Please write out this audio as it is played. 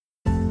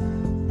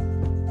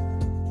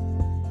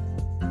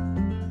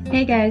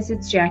Hey guys,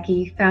 it's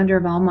Jackie, founder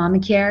of All Mama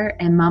Care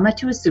and mama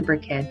to a super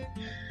kid.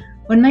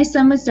 When my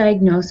son was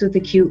diagnosed with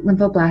acute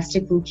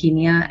lymphoblastic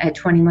leukemia at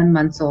 21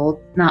 months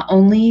old, not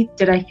only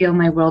did I feel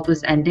my world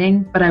was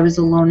ending, but I was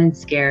alone and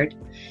scared.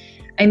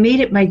 I made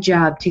it my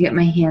job to get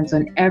my hands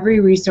on every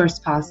resource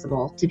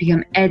possible to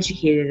become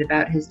educated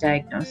about his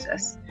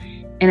diagnosis.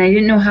 And I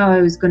didn't know how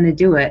I was going to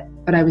do it,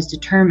 but I was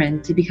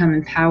determined to become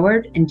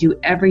empowered and do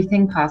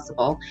everything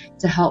possible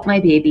to help my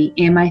baby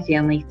and my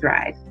family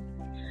thrive.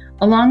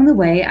 Along the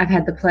way, I've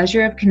had the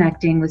pleasure of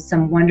connecting with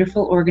some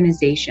wonderful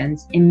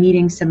organizations and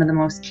meeting some of the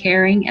most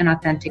caring and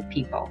authentic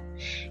people.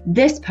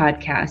 This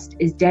podcast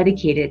is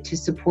dedicated to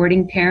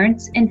supporting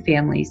parents and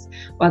families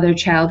while their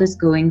child is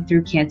going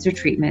through cancer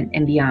treatment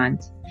and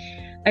beyond.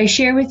 I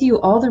share with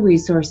you all the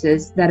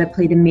resources that have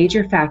played a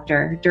major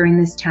factor during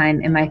this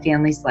time in my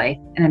family's life,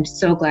 and I'm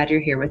so glad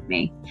you're here with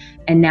me.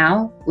 And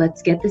now,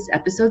 let's get this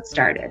episode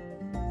started.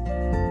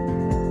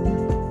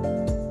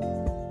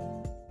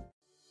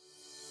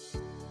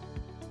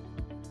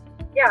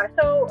 Yeah,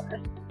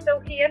 so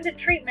he ended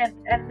treatment,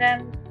 and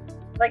then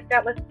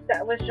that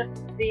was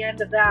just the end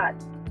of that.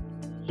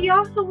 He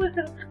also was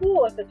in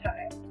school at the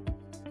time.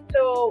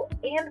 So,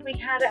 and we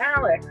had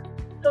Alex.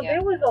 So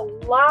There was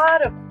a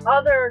lot of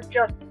other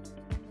just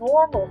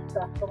normal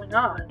stuff going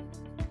on.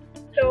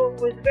 So it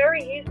was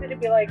very easy to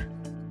be like,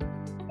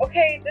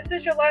 okay, this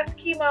is your last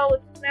chemo,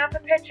 let's snap a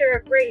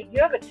picture, great,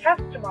 you have a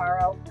test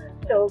tomorrow,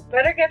 so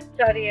better get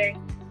studying,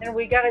 and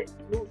we gotta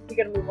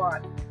move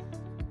on.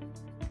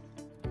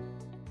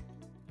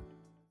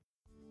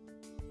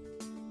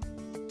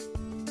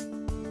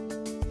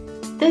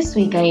 This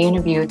week I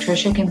interview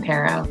Tricia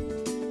Campero.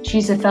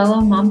 She's a fellow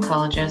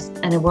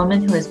momcologist and a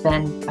woman who has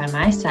been by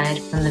my side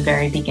from the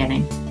very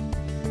beginning.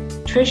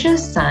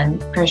 Tricia's son,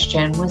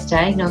 Christian, was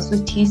diagnosed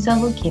with T-cell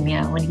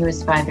leukemia when he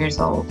was 5 years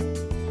old.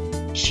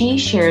 She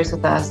shares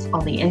with us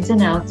all the ins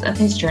and outs of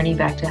his journey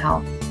back to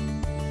health.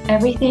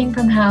 Everything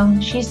from how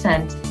she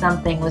sensed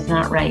something was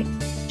not right,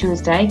 to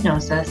his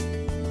diagnosis,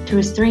 to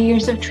his 3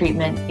 years of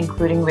treatment,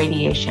 including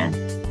radiation.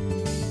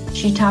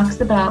 She talks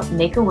about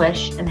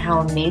Make-A-Wish and how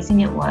amazing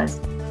it was.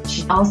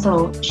 She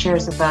also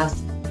shares with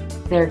us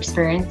their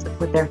experience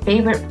with their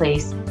favorite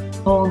place,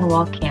 Hole in the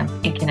Wall Camp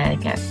in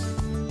Connecticut.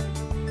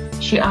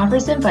 She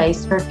offers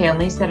advice for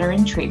families that are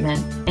in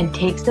treatment and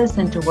takes us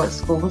into what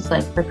school was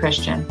like for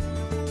Christian.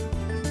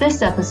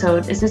 This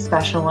episode is a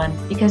special one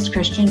because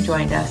Christian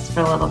joined us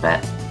for a little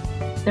bit.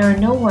 There are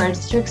no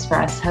words to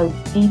express how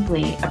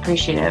deeply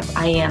appreciative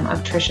I am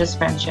of Tricia's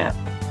friendship,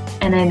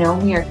 and I know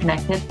we are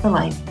connected for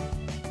life.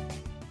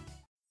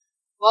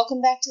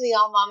 Welcome back to the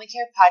All Mama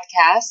Care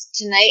podcast.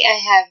 Tonight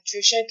I have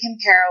Tricia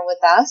Campero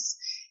with us.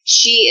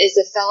 She is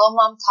a fellow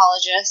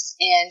momcologist,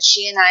 and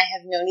she and I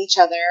have known each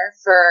other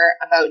for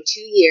about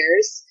 2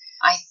 years.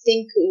 I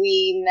think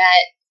we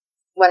met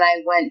when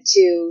I went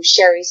to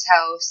Sherry's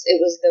house. It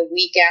was the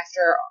week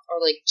after, or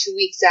 2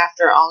 weeks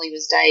after Ollie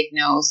was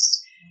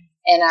diagnosed.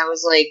 And I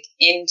was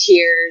in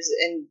tears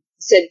and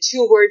said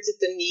 2 words at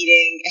the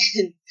meeting,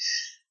 and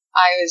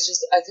I was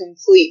just a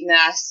complete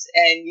mess,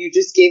 and you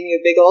just gave me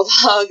a big old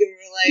hug and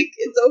were like,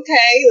 it's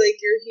okay,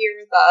 you're here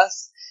with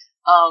us.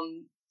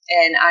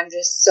 And I'm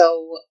just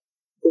so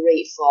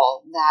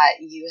grateful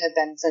that you have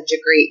been such a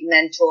great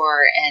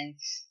mentor and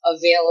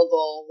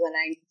available when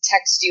I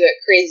text you at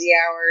crazy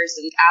hours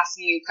and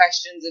asking you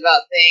questions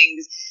about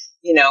things,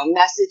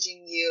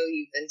 messaging you.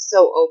 You've been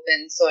so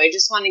open. So I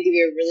just want to give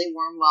you a really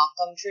warm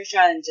welcome,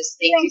 Tricia, and just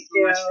thank you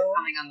so much for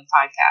coming on the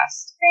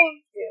podcast.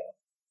 Thank you.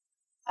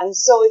 I'm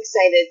so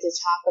excited to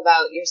talk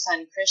about your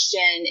son,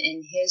 Christian,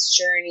 and his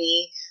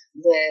journey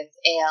with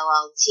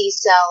ALL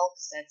T-cell,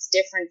 because that's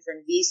different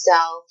from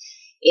B-cell,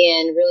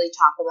 and really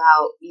talk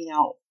about,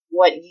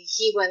 what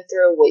he went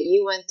through, what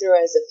you went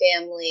through as a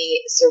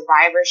family,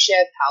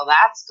 survivorship, how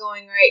that's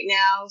going right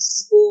now,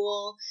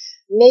 school,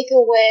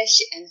 Make-A-Wish,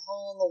 and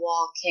Hole in the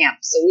Wall Camp.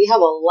 So we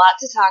have a lot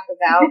to talk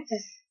about,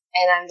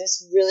 and I'm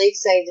just really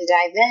excited to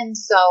dive in.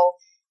 So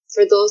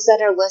for those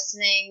that are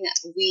listening,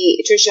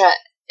 Tricia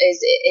is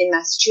in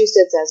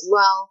Massachusetts as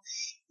well.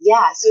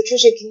 Yeah, so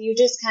Tricia, can you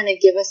just kind of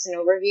give us an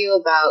overview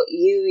about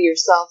you,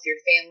 yourself, your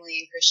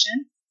family, and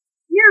Christian?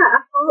 Yeah,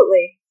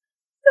 absolutely.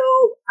 So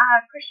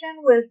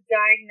Christian was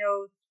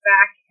diagnosed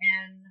back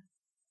in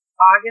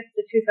August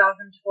of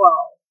 2012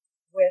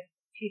 with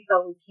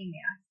T-cell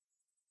leukemia.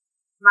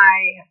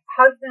 My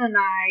husband and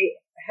I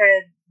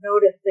had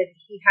noticed that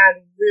he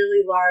had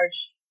really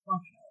large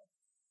lymph nodes.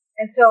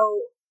 And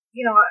so,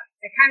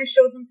 I kind of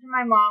showed them to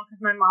my mom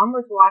because my mom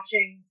was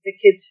watching the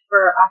kids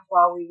for us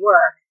while we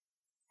work.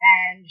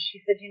 And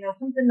she said,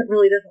 something that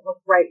really doesn't look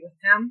right with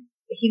him.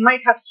 He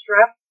might have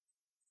strep.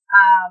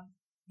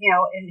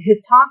 And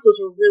his tonsils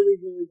were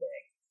really, really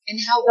big. And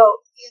how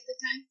old was he at the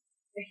time?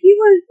 He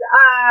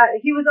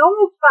was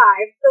almost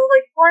 5, so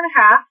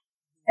 4.5.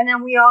 And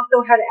then we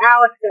also had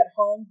Alex at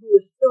home, who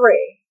was 3.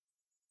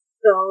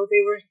 So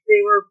they were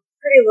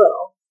pretty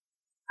little.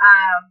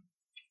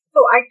 So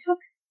I took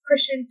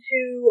Christian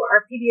to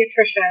our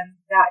pediatrician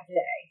that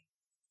day,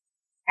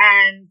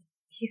 and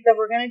he said,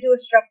 we're going to do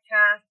a strep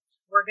test.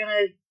 We're going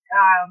to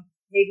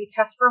maybe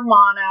test for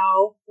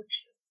mono, which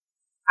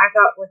I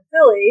thought was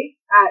silly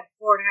at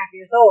 4.5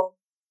 years old.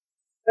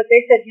 But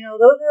they said,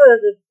 those are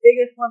the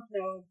biggest lymph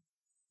nodes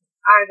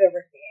I've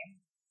ever seen.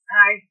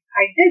 And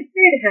I did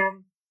say to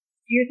him,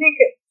 do you think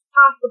it's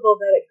possible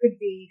that it could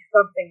be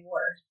something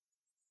worse?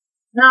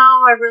 No,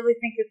 I really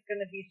think it's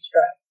going to be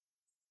strep.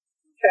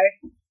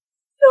 Okay.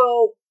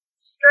 So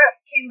strep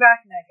came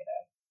back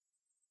negative.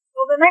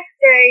 Well, the next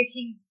day,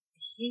 he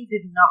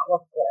did not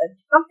look good.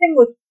 Something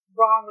was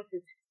wrong with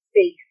his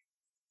face.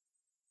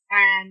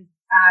 And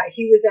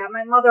he was at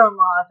my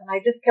mother-in-law's, and I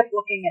just kept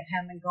looking at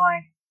him and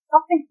going,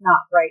 something's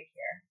not right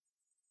here.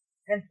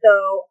 And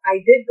so I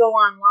did go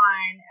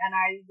online, and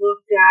I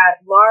looked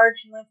at large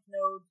lymph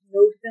nodes,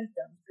 no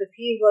symptoms, because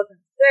he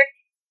wasn't sick.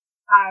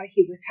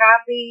 He was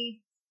happy.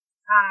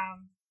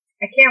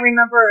 I can't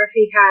remember if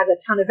he had a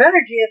ton of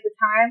energy at the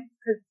time,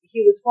 because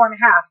he was 4.5,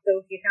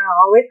 so he kind of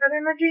always had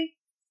energy.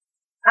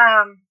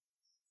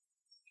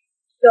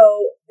 So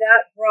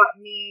that brought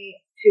me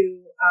to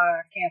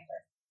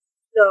cancer.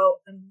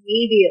 So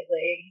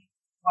immediately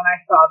when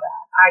I saw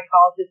that, I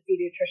called his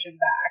pediatrician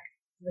back.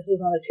 This was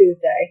on a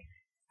Tuesday.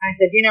 I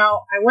said,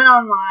 I went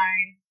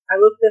online, I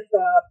looked this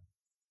up,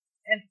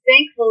 and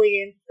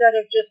thankfully, instead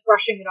of just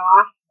brushing it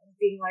off and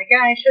being like,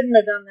 I shouldn't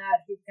have done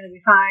that, he's going to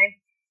be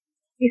fine,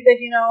 he said,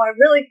 I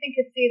really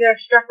think it's either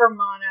strep or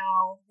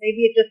mono.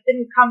 Maybe it just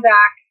didn't come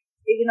back,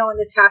 in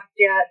the test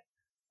yet.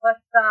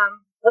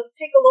 Let's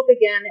take a look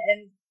again,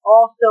 and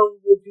also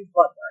we'll do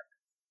blood work,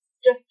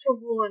 just to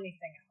rule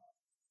anything out.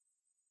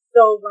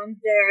 So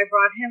Wednesday, I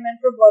brought him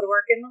in for blood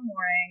work in the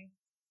morning,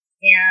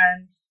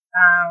 and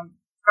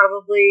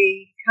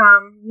probably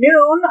come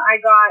noon, I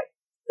got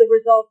the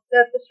results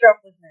that the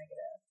strep was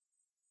negative.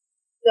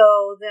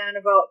 So then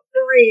about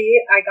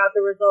 3, I got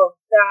the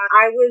results that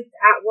I was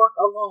at work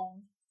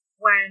alone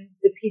when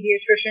the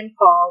pediatrician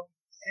called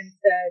and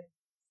said,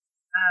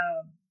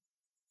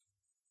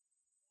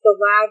 the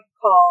lab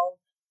called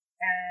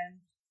and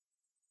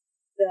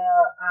the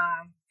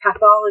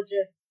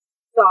pathologist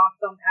saw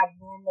some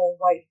abnormal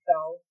white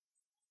cells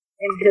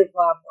in his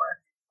lab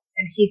work,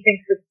 and he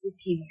thinks it's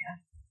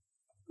leukemia.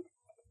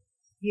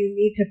 You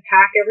need to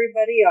pack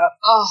everybody up.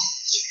 Oh.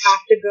 You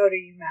have to go to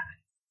UMass.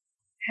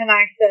 And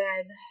I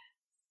said,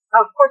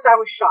 of course I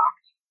was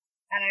shocked.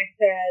 And I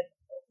said,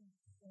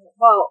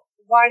 well,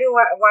 why do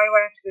I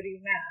have to go to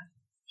UMass?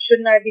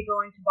 Shouldn't I be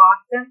going to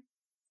Boston?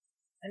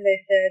 And they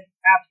said,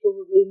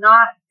 absolutely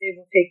not. They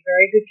will take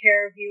very good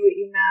care of you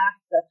at UMass.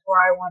 That's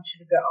where I want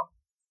you to go.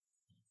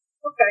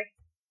 Okay.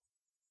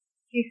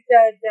 He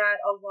said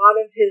that a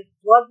lot of his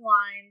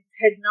bloodlines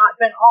had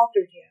not been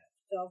altered yet.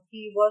 So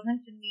he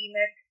wasn't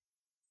anemic.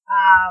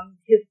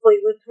 His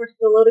platelets were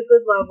still at a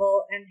good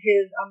level, and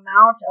his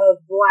amount of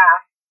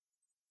blasts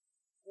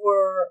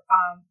were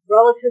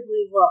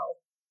relatively low,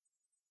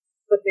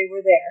 but they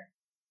were there.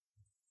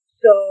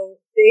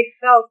 So they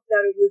felt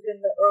that it was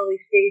in the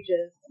early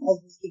stages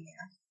of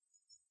leukemia.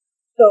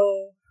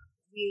 So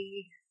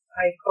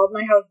I called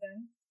my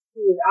husband,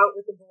 who was out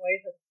with the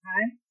boys at the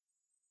time,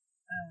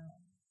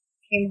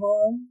 came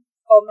home,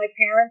 called my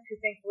parents, who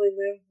thankfully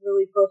lived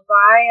really close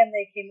by, and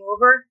they came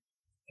over.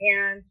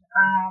 And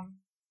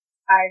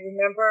I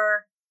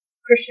remember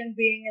Christian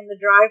being in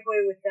the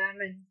driveway with them,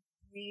 and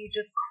me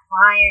just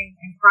crying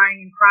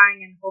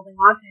and holding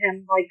on to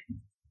him, like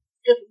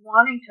just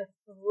wanting to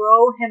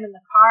throw him in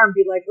the car and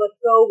be like, let's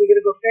go, we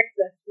gotta go fix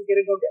this, we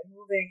gotta go get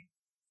moving.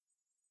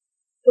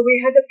 So we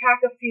had to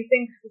pack a few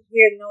things because we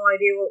had no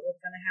idea what was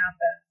going to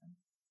happen.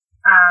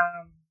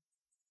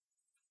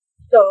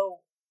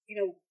 So,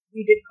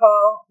 we did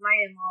call my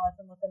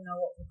in-laws and let them know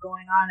what was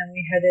going on, and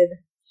we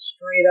headed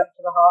straight up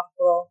to the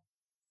hospital.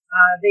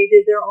 They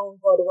did their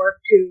own blood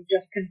work to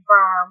just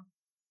confirm,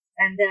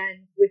 and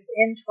then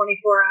within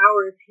 24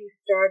 hours, he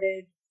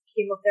started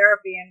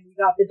chemotherapy, and we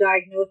got the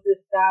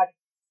diagnosis that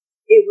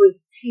it was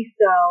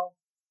T-cell,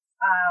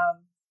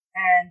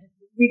 and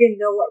we didn't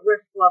know what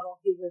risk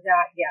level he was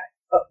at yet,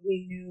 but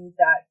we knew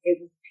that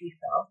it was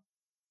T-cell.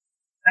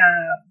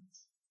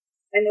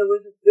 And it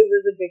was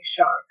a big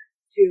shock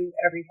to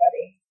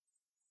everybody.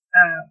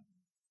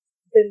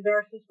 The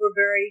nurses were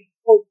very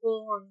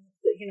hopeful, and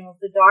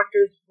the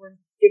doctors were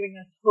giving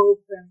us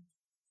hope,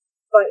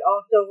 but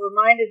also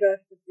reminded us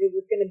that it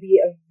was going to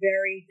be a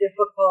very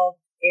difficult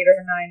 8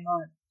 or 9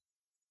 months,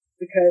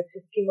 because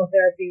his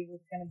chemotherapy was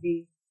going to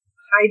be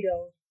high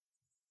dose,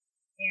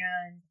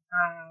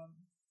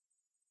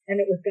 and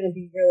it was going to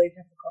be really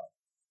difficult.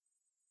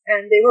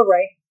 And they were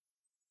right.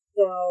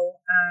 So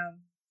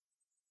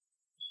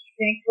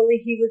thankfully,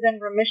 he was in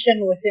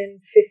remission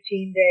within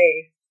 15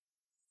 days.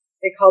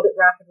 They called it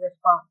rapid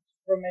response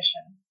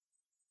remission.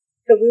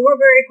 So we were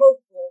very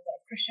hopeful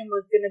that Christian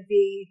was going to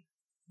be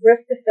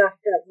risk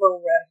assessed at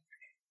low risk.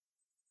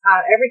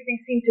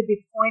 Everything seemed to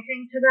be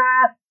pointing to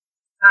that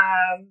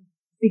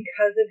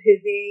because of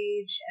his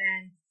age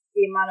and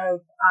the amount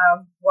of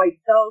white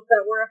cells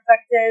that were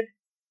affected,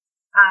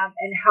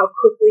 and how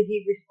quickly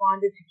he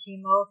responded to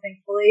chemo.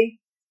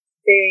 Thankfully,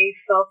 they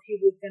felt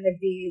he was going to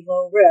be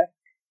low risk.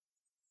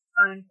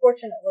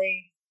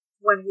 Unfortunately,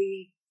 when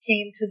we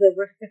came to the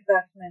risk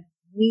assessment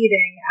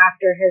meeting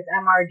after his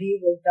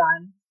MRD was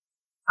done,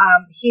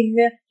 he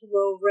missed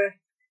low risk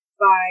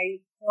by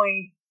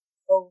 0.06,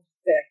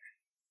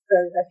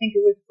 because I think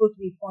it was supposed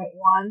to be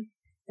 0.1,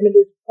 and it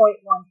was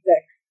 0.16.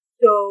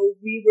 So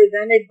we were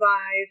then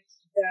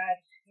advised that,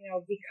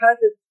 because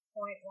it's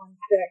 0.16,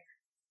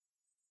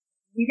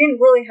 we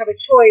didn't really have a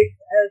choice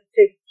as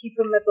to keep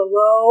him at the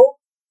low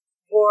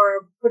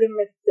or put him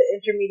at the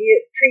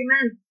intermediate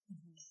treatment.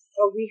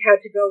 So we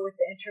had to go with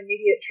the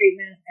intermediate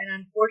treatment,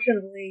 and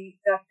unfortunately,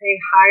 that's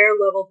a higher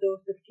level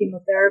dose of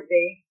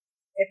chemotherapy.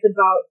 It's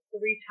about 3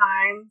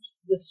 times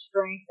the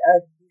strength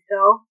as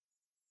B-cell.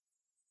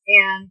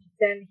 And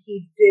then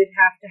he did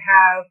have to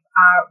have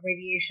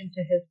radiation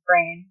to his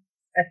brain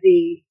at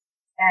the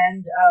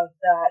end of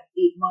that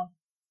 8-month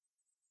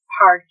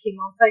hard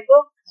chemo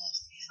cycle,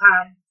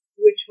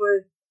 which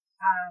was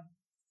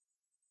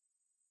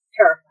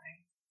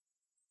terrifying.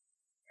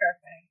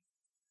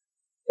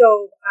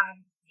 So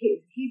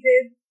he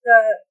did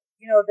the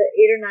 8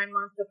 or 9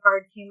 months of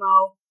hard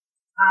chemo,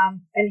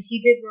 and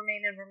he did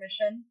remain in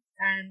remission,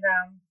 and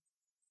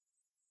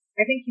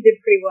I think he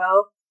did pretty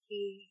well.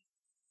 He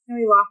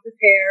lost his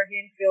hair. He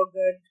didn't feel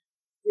good.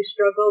 We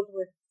struggled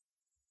with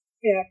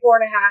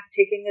 4.5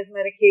 taking his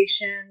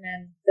medication,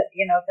 and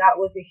that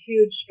was a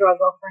huge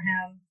struggle for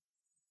him.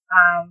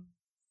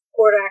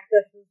 Port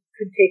access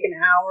could take an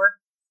hour,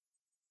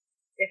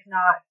 if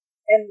not,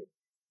 and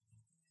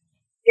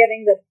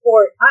getting the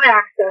port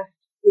unaccessed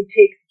would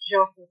take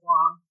just as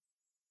long,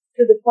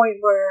 to the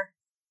point where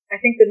I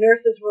think the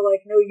nurses were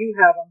like, "No, you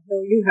have him.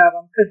 No, you have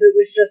him," because it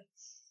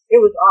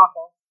was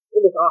awful.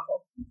 It was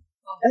awful.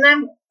 And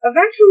then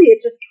eventually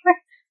it just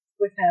clicked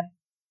with him.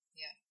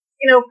 Yeah.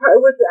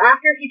 It was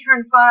after he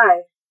turned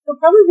 5. So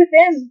probably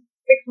within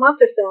 6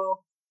 months or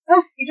so,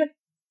 it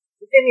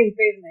didn't even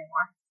phase him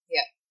anymore.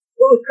 Yeah.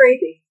 It was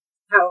crazy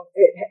how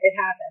it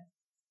happened.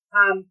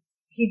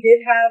 He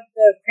did have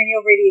the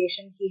cranial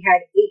radiation. He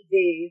had 8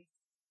 days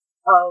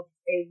of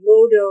a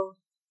low dose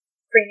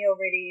cranial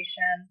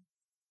radiation,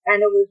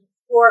 and it was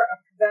for a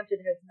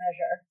preventative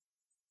measure,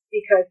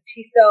 because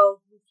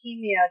T-cell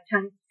leukemia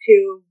tends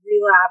to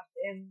relapse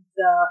in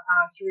the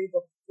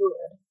cerebral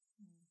fluid.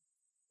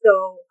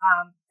 So,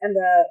 and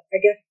I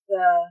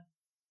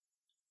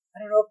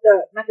don't know if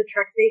the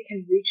methotrexate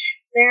can reach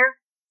there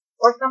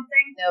or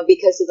something. No,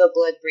 because of the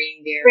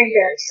blood-brain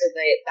barrier. So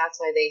that's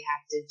why they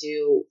have to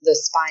do the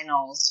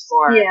spinals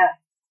for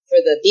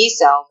the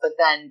B-cell, but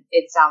then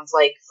it sounds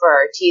like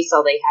for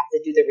T-cell, they have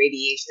to do the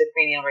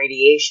cranial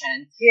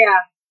radiation.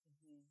 Yeah.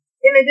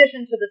 In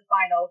addition to the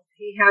spinals,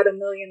 he had 1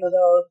 million of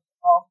those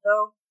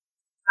also.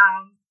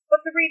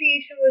 But the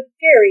radiation was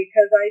scary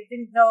because I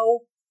didn't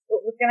know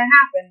what was going to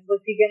happen. Was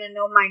he going to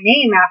know my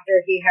name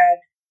after he had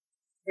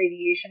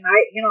radiation?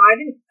 I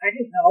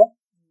didn't know.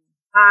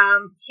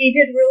 He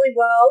did really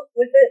well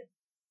with it.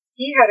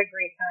 He had a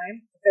great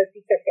time because he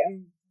kept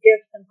getting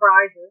gifts and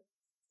prizes.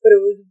 But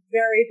it was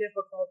very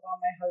difficult on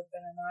my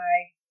husband and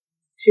I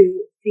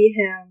to see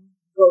him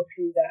go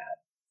through that.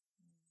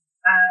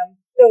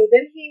 So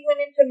then he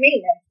went into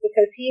maintenance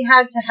because he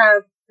had to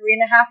have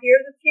 3.5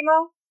 years of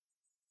chemo.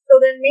 So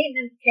then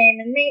maintenance came,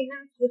 and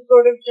maintenance was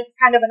sort of just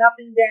kind of an up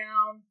and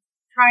down,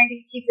 trying to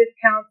keep his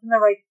counts in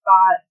the right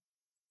spot.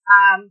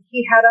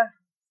 He had 2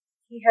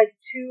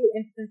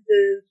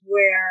 instances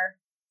where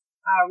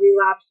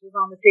relapse was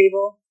on the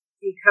table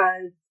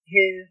because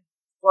his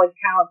blood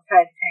counts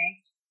had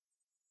tanked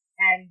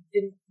and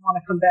didn't want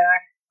to come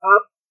back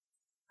up.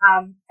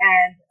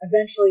 And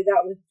eventually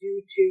that was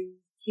due to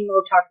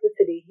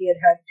chemotoxicity. He had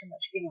had too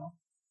much chemo.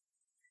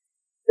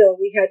 So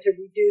we had to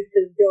reduce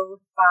his dose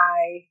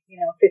by,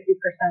 50%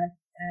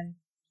 and,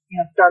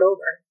 start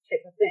over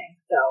type of thing.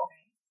 So,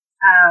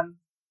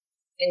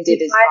 and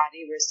did his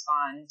body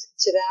respond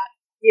to that?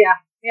 Yeah.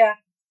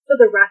 So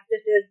the rest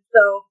it did.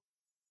 So,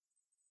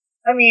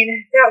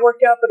 that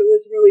worked out, but it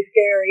was really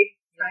scary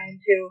trying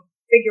to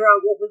figure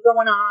out what was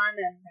going on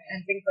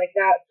and things like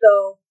that.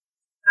 So,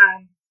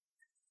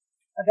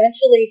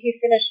 eventually he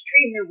finished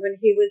treatment when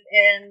he was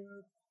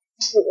in,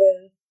 it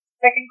was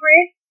 2nd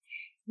grade.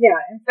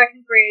 Yeah, in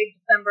 2nd grade,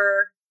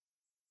 November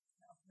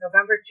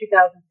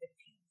 2015.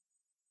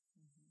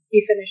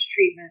 He finished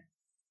treatment.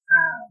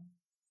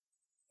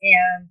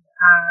 And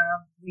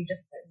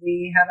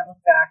we haven't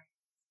looked back.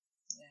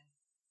 Yeah.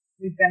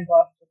 We've been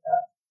blessed with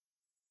that.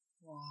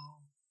 Wow.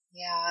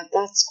 Yeah,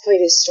 that's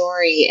quite a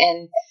story.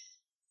 And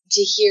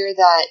to hear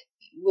that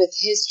with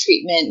his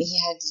treatment, he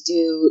had to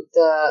do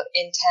the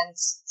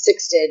intense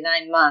 6 to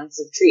 9 months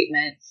of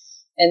treatment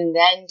and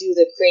then do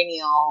the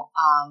cranial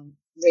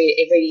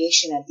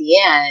radiation at the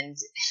end.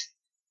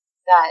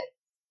 That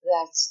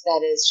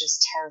is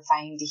just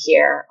terrifying to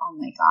hear. Oh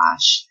my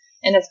gosh.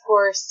 And of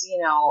course,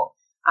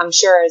 I'm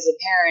sure as a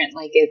parent,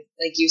 like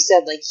you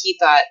said, like he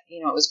thought,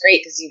 it was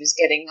great because he was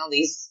getting all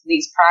these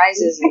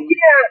prizes and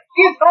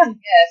fun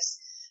gifts.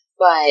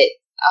 But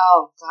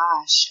oh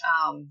gosh,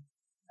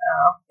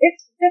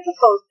 it's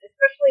difficult,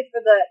 especially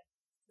for the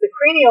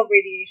cranial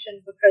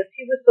radiation, because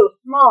he was so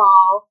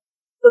small,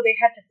 so they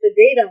had to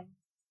sedate him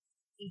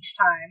each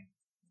time.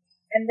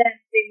 and then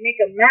they make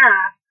a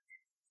mask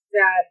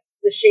that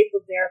the shape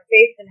of their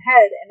face and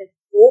head, and it's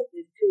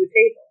bolted to a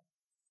table.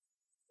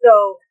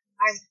 So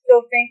I'm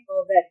so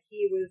thankful that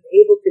he was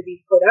able to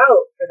be put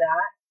out for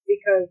that,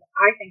 because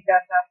I think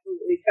that's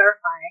absolutely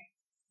terrifying.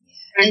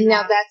 Yeah. And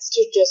now that's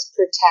to just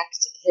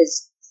protect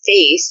his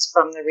face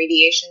from the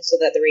radiation, so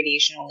that the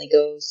radiation only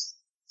goes.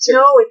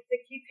 No, it's to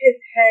keep his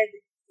head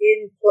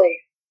in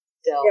place.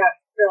 Still. Yeah,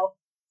 still.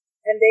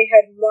 And they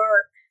had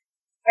marked.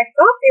 I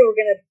thought they were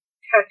going to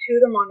tattoo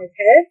them on his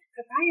head,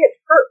 because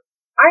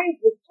I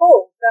was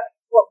told that's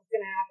what was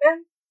going to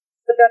happen,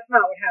 but that's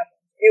not what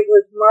happened. It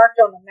was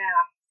marked on the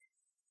mask,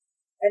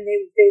 and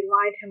they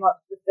lined him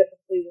up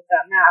specifically with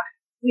that mask.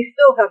 We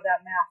still have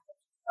that mask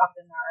up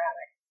in our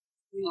attic.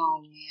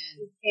 Oh, man.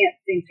 We can't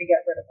seem to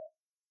get rid of it.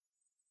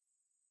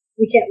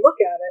 We can't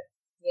look at it.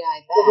 Yeah,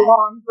 I bet. For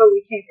long, but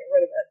we can't get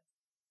rid of it.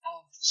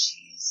 Oh,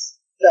 jeez.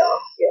 So,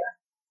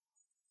 yeah.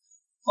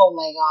 Oh,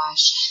 my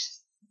gosh.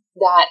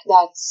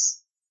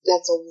 That's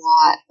a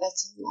lot.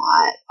 That's a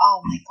lot. Oh,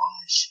 my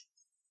gosh.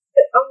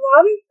 A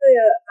lot of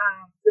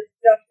the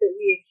stuff that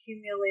we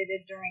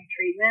accumulated during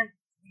treatment,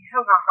 we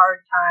have a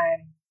hard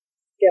time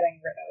getting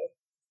rid of.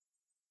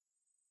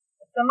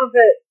 Some of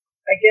it,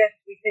 I guess,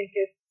 we think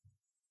it's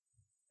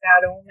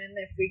bad omen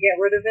if we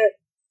get rid of it,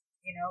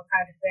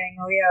 kind of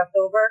saying, oh yeah, it's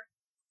over.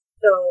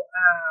 So,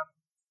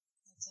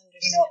 that's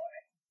understandable.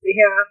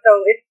 Yeah,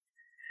 so it's,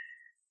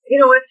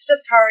 it's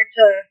just hard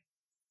to,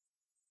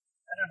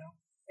 I don't know,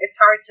 it's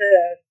hard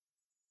to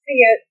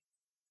see it,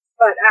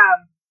 but,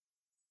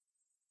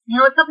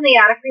 it's up in the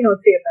attic, we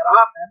don't see it that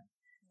often.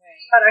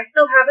 Right. But I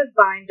still have his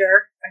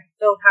binder. I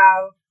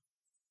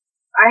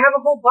have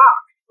a whole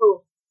box full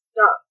of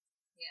stuff.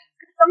 Yeah.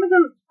 Some of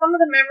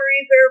the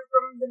memories are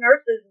from the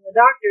nurses and the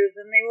doctors,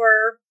 and they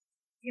were,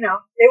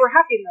 they were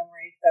happy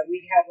memories that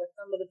we had with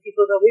some of the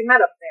people that we met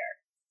up there.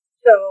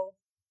 So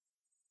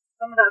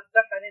some of that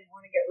stuff I didn't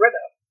want to get rid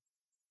of.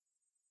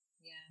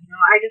 Yeah.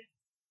 I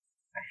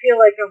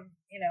feel like I'm,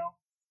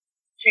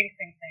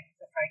 jinxing things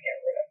if I get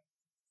rid of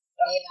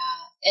stuff.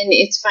 Yeah. And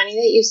it's funny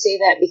that you say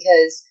that,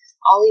 because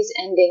Ollie's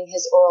ending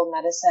his oral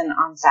medicine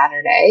on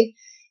Saturday.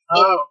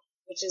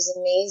 Which is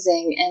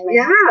amazing. And my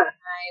husband and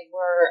I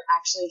were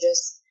actually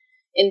just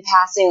in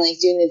passing, like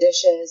doing the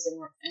dishes,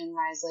 and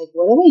Rye's like,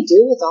 what do we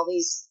do with all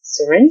these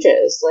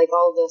syringes? Like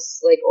all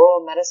this, like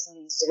oral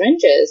medicine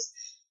syringes.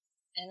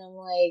 And I'm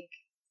like,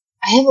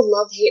 I have a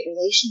love-hate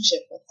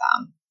relationship with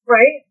them.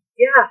 Right?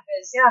 Yeah.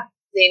 Because yeah.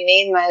 They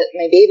made my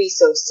baby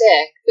so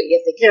sick, but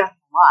yet they kept him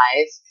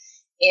alive.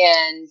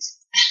 And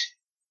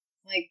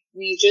like,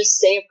 we just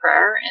say a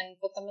prayer and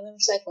put them in the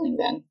recycling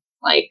bin.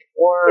 Like,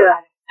 or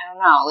I don't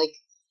know, like,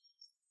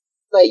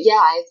 but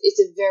yeah, it's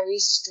a very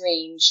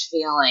strange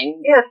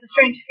feeling. Yeah, it's a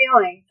strange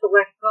feeling to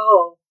let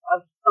go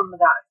of some of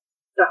that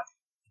stuff.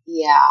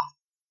 Yeah.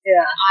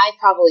 Yeah. I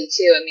probably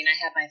too. I mean, I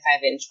have my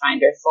 5-inch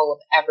binder full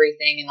of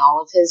everything and all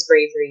of his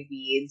bravery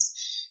beads.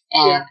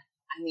 And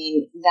I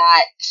mean,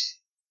 that,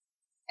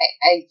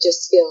 I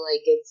just feel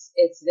like it's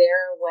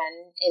there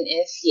when and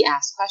if he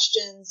asks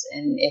questions,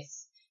 and if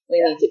we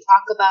need to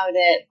talk about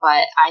it.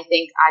 But I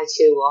think I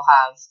too will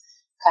have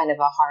kind of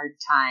a hard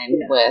time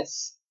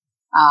with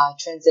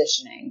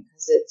transitioning,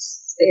 because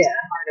it's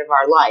part of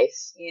our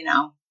life,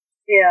 Yeah.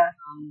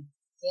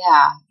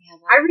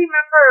 I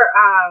remember,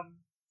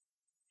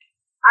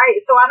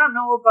 I don't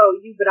know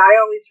about you, but I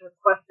always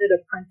requested a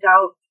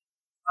printout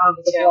of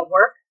the blood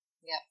work.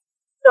 Yeah.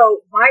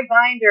 So my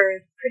binder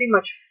is pretty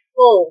much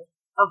full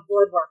of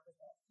blood work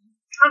results.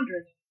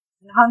 Hundreds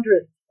and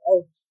hundreds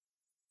of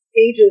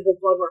pages of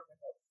blood work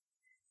results.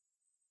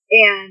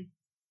 And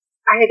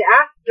I had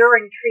asked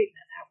during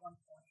treatment at one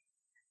point.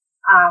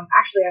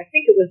 Actually, I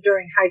think it was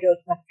during high-dose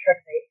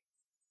methotrexate.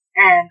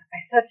 And I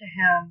said to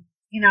him,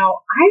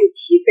 I'm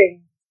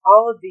keeping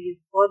all of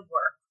these blood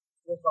work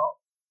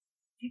results.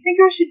 Do you think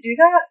I should do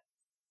that?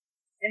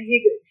 And he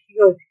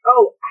goes,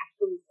 oh,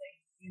 absolutely.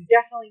 You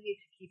definitely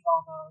need to keep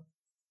all those.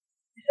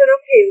 I said,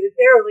 okay, is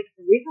there a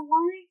reason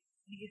why?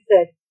 And he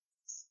said,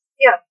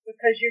 yes,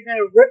 because you're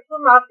going to rip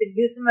them up and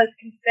use them as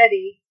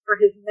confetti for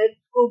his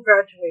mid-school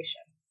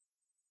graduation.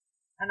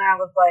 And I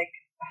was like,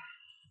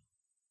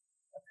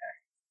 okay.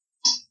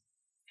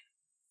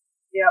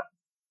 Yep,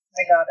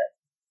 I got it.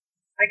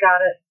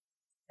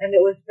 And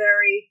it was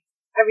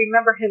I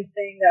remember him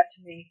saying that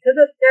to me to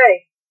this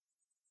day.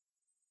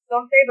 So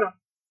I'm saving them.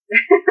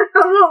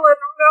 I'm not letting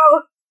them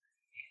go.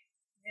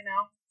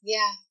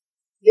 Yeah.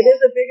 It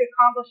is a big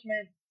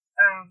accomplishment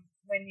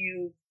when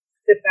you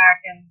sit back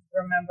and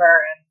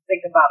remember and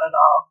think about it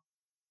all.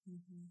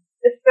 Mm-hmm.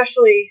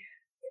 Especially,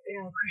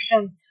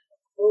 Christian's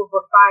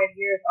over 5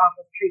 years off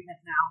of treatment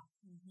now.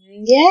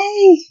 Mm-hmm.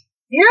 Yay!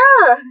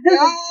 Yeah.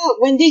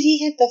 When did he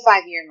hit the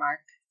 5-year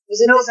mark? Was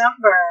it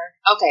November?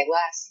 Okay,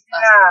 last.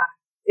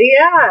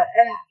 Yeah,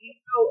 and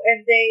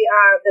and they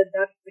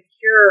that's the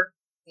cure.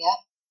 Yep.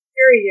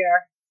 Cure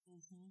year.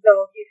 Mm-hmm.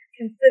 So he's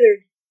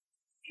considered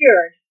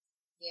cured.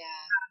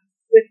 Yeah.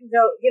 With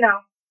no,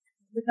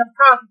 with no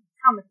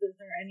promises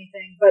or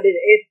anything, but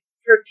it's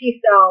for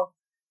T-cell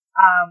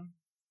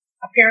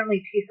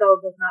apparently T-cell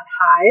does not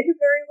hide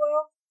very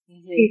well.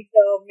 Mm-hmm.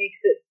 T-cell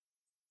makes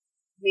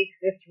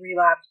its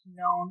relapse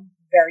known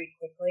very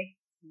quickly.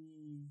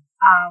 Mm.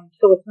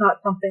 So it's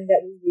not something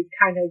that we would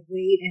kind of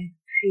wait and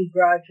see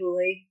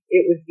gradually.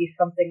 It would be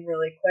something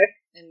really quick.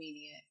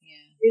 Immediate,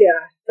 yeah.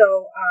 Yeah.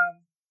 So,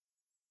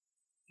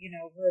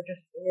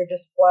 we're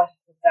just blessed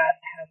that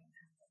hasn't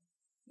happened.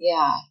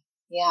 Yeah,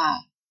 yeah.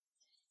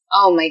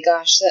 Oh my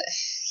gosh,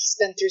 he's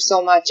been through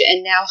so much.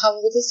 And now, how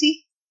old is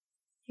he?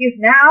 He's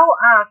now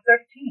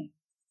 13.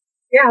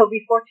 Yeah, he'll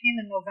be 14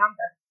 in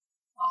November.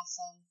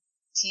 Awesome.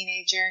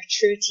 Teenager,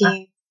 true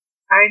teen.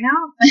 I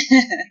know.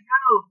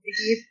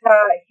 He's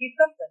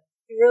something.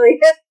 He really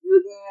is.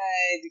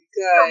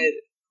 Good.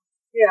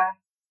 Yeah.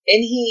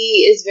 And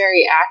he is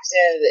very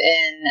active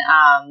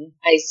in,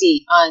 I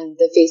see on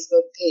the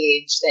Facebook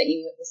page that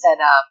you set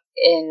up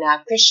in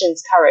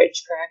Christian's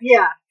Courage, correct?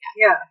 Yeah.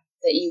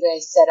 That you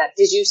guys set up.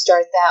 Did you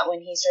start that when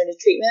he started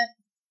treatment?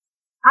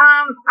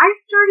 I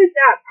started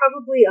that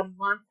probably a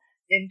month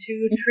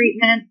into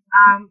treatment.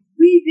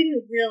 We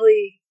didn't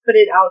really put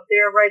it out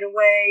there right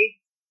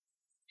away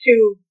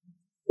to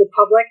the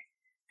public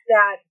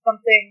that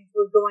something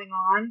was going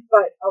on,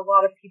 but a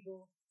lot of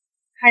people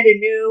kind of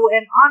knew.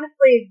 And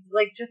honestly,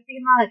 like, just the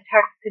amount of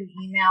texts and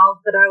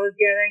emails that I was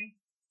getting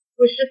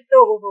was just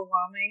so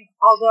overwhelming.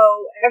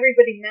 Although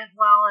everybody meant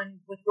well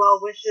and with well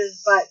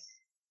wishes, but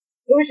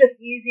it was just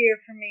easier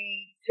for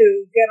me to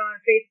get on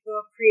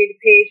Facebook, create a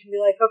page, and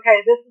be like, okay,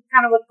 this is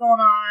kind of what's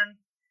going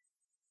on.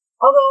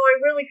 Although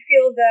I really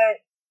feel that,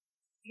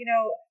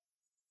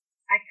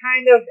 I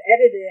kind of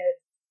edited it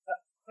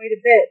quite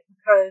a bit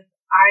because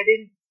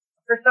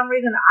for some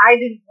reason, I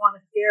didn't want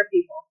to scare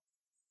people.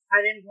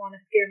 I didn't want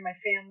to scare my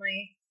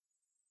family.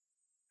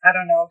 I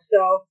don't know.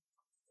 So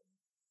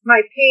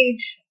my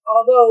page,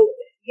 although,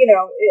 it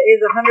is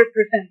 100%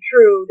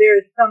 true,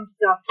 there's some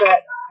stuff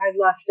that I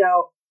left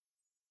out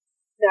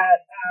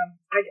that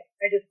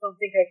I just don't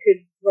think I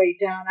could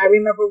write down. I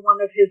remember one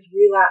of his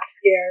relapse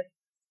scares.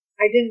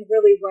 I didn't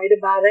really write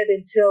about it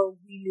until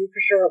we knew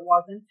for sure it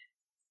wasn't.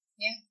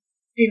 Yeah.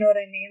 Do you know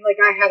what I mean? Like,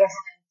 I had a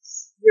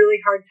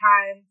really hard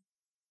time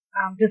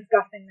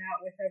discussing that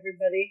with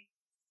everybody.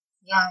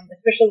 Yeah.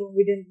 Especially when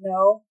we didn't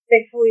know.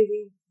 Thankfully,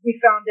 we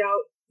found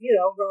out,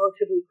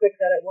 relatively quick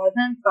that it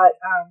wasn't, but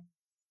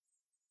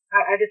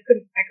I just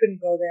couldn't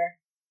go there.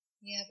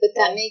 Yeah, but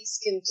that makes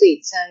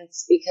complete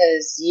sense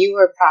because you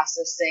were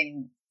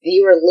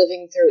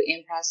living through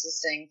and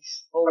processing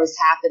what was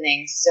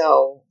happening.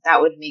 So that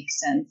would make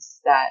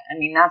sense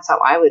that's how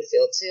I would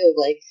feel too.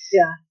 Like,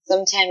 yeah,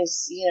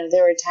 sometimes,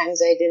 there were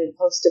times I didn't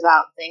post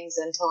about things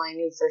until I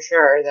knew for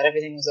sure that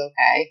everything was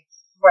okay.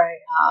 Right.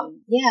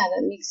 Yeah,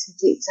 that makes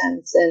complete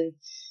sense.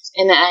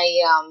 And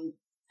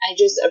I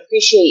just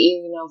appreciate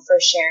you, for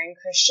sharing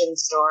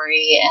Christian's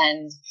story.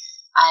 And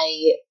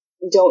I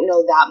don't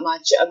know that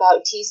much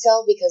about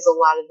T-cell because a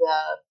lot of the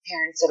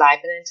parents that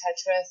I've been in touch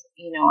with,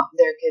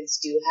 their kids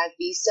do have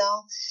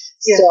B-cell.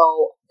 Yeah.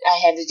 So I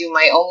had to do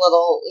my own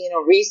little,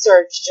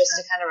 research just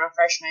to kind of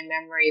refresh my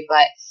memory.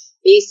 But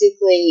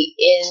basically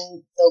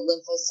in the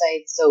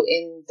lymphocytes, so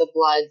in the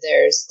blood,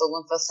 there's the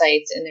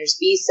lymphocytes and there's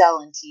B-cell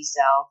and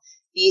T-cell.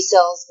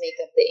 B-cells make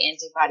up the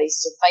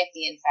antibodies to fight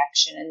the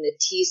infection, and the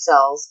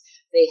T-cells,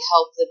 they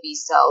help the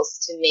B-cells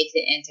to make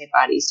the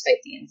antibodies fight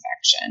the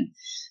infection.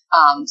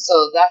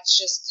 So that's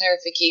just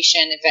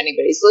clarification if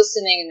anybody's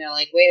listening and they're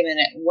like, wait a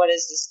minute, what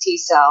is this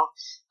T-cell?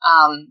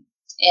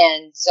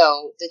 And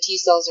so the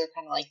T-cells are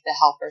kind of like the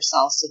helper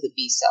cells to the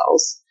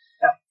B-cells.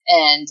 Yeah.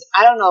 And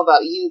I don't know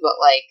about you, but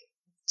like,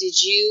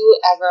 did you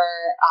ever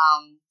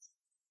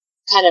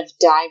kind of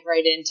dive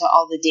right into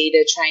all the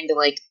data trying to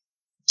like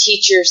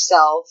teach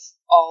yourself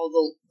all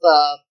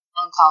the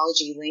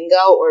oncology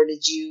lingo, or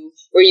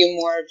were you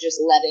more of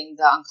just letting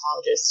the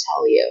oncologist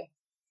tell you?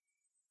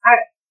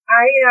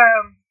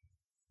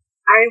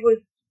 I was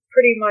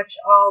pretty much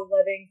all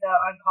letting the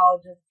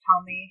oncologist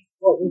tell me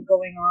what was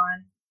going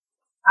on.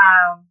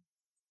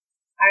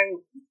 I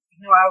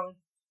was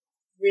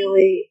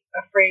really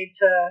afraid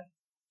to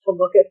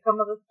look at some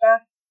of the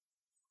stuff.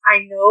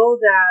 I know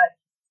that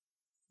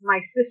my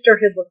sister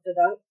had looked it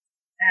up,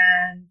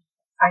 and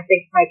I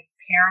think my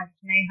parents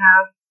may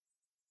have.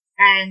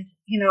 And,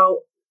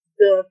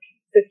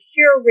 the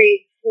cure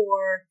rate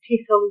for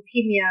T-cell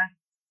leukemia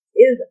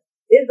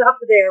is up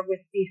there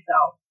with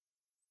B-cell.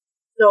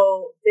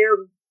 So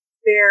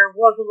there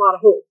was a lot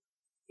of hope,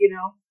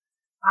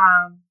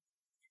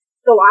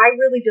 So I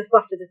really just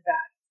left it at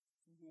that.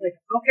 Mm-hmm. Like,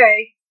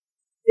 okay,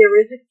 there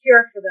is a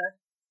cure for this.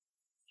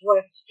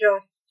 Let's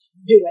just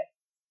do it.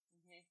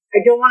 Mm-hmm. I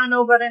don't want to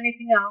know about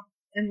anything else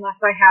unless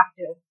I have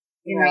to,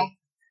 you know.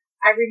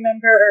 I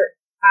remember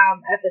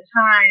at the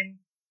time,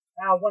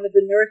 one of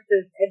the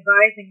nurses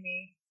advising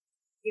me,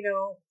 you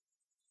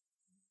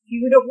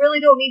really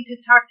don't need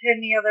to talk to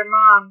any other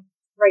mom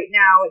right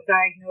now at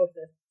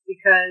diagnosis,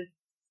 because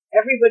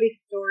everybody's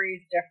story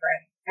is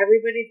different.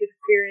 Everybody's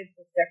experience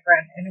is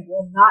different, and it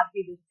will not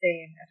be the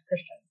same as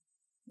Christian.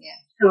 Yeah.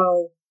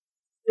 So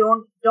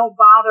don't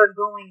bother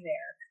going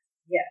there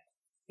yet,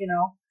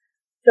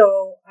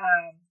 So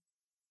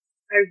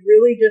I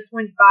really just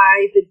went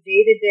by the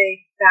day-to-day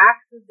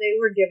facts as they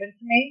were given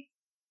to me.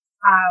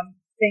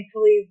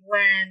 Thankfully,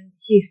 when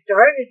he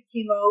started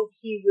chemo,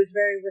 he was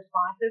very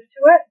responsive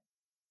to it.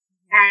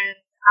 And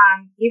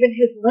even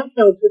his lymph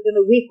nodes within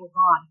a week were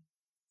gone.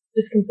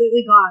 Just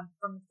completely gone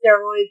from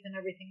steroids and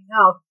everything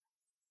else.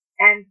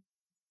 And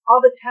all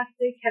the tests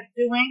they kept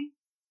doing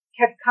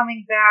kept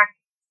coming back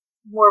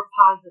more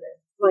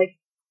positive. Like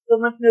the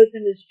lymph nodes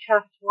in his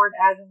chest weren't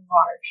as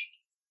enlarged.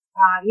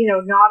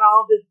 Not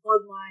all of his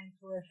bloodlines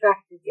were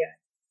affected yet.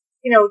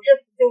 There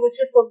was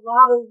just a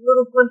lot of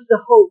little glimpses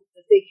of hope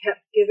that they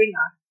kept giving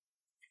us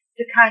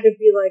to kind of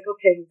be like,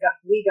 okay,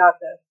 we got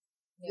this.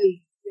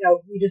 Yeah.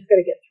 We just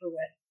got to get through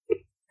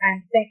it.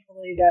 And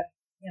thankfully that's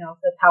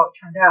how it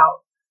turned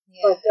out.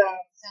 Yeah, but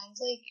it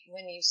sounds like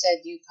when you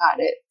said you caught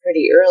it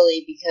pretty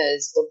early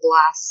because the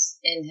blasts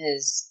in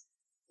his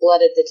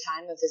blood at the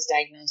time of his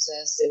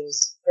diagnosis, it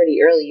was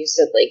pretty early. You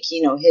said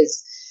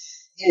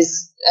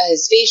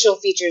his facial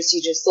features,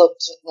 he just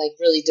looked like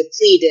really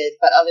depleted,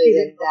 but other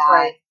than that,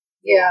 right.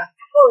 Yeah.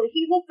 Well,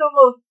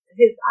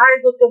 his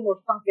eyes looked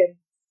almost sunken.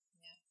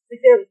 Yeah.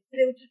 Like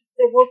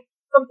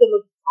something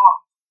was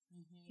off.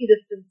 Mm-hmm. He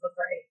just didn't look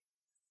right.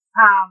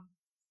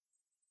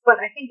 But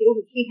I think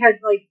he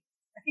had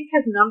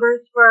his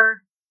numbers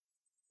for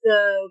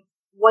the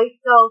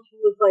white cells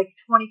was like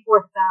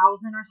 24,000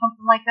 or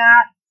something like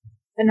that.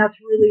 And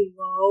that's really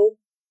low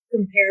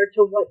compared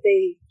to what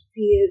they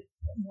see as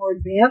more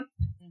advanced.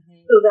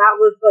 Mm-hmm. So that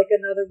was like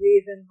another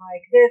reason,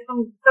 like there's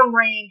some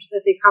range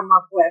that they come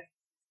up with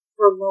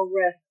for low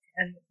risk,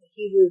 and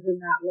he was in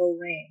that low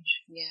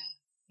range. Yeah.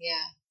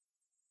 Yeah.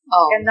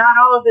 Oh. And I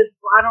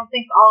don't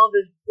think all of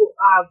his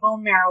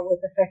bone marrow was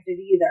affected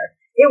either.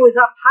 It was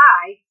up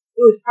high.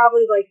 It was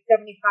probably like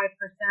 75%,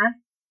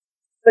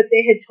 but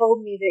they had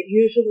told me that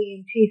usually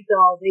in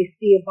T-cell they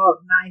see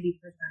about 90%.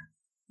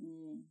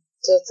 Mm.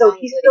 So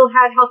he still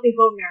had healthy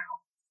bone marrow.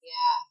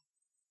 Yeah.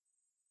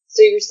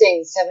 So you're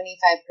saying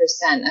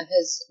 75% of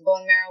his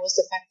bone marrow was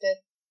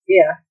affected?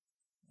 Yeah.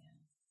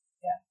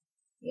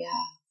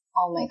 Yeah.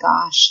 Oh my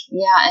gosh.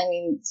 Yeah. I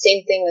mean,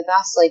 same thing with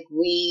us. Like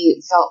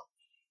we felt,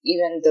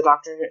 even the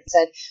doctor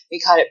said we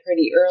caught it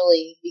pretty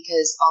early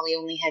because Ollie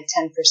only had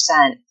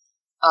 10%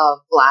 of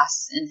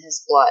blasts in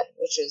his blood,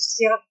 which is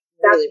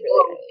really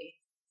early.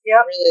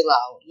 Yep. Really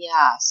low.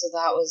 Yeah. So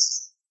that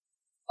was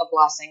a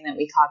blessing that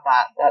we caught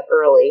that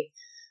early.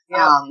 Yep.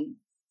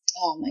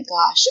 Oh my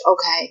gosh.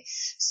 Okay.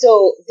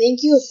 So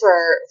thank you for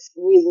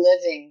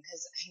reliving,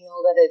 because I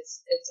know that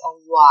it's a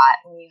lot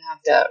when you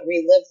have to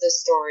relive the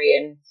story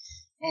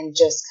and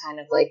just kind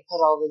of like put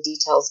all the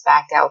details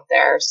back out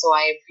there. So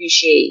I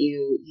appreciate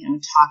you,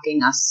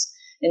 talking us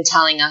and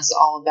telling us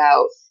all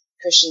about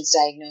Christian's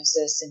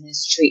diagnosis and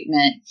his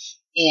treatment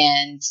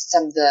and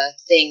some of the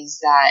things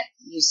that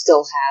you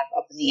still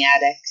have up in the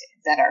attic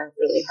that are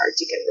really hard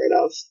to get rid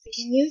of.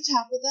 Can you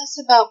talk with us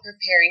about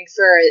preparing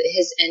for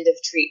his end of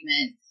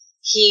treatment?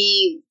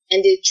 He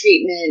ended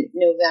treatment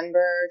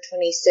November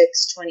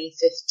 26,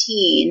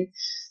 2015.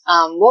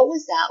 What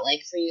was that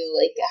like for you?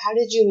 Like, how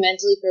did you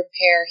mentally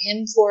prepare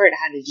him for it?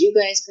 How did you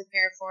guys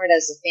prepare for it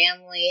as a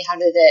family? How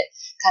did it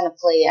kind of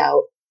play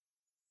out?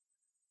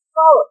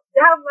 Well,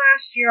 that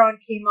last year on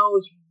chemo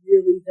was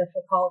really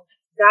difficult.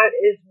 That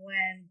is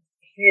when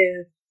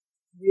his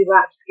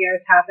relapse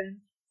scares happened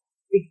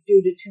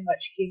due to too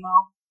much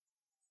chemo.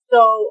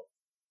 So,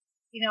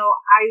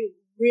 I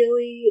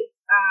really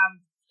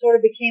sort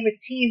of became a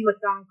team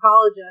with the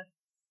oncologist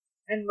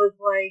and was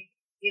like,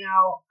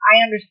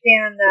 I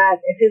understand that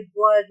if his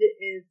blood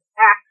is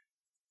X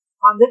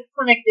on this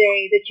clinic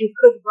day that you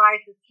could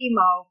rise his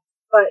chemo,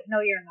 but no,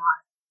 you're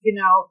not.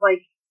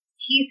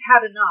 He's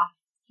had enough.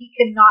 He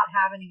cannot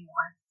have any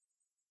more.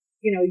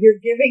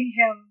 You're giving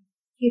him,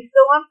 he's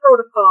still on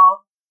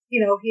protocol,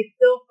 he's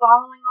still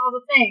following all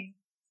the things,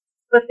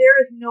 but there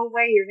is no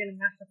way you're going to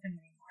mess with him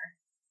anymore.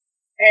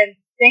 And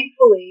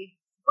thankfully,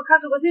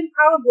 because it was in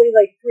probably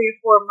like 3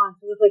 or 4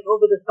 months, it was like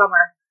over the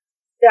summer,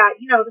 that,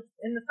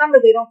 in the summer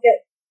they don't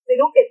get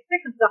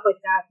sick and stuff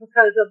like that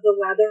because of the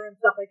weather and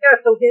stuff like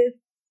that. So his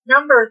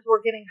numbers were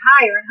getting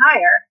higher and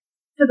higher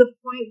to the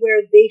point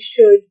where they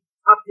should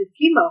up his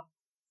chemo.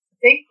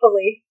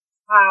 Thankfully,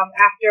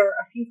 after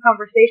a few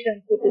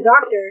conversations with the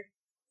doctors,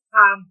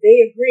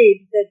 they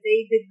agreed that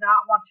they did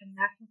not want to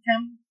mess with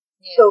him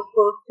so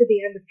close to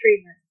the end of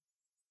treatment.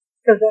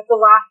 Because that's the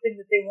last thing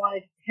that they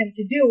wanted him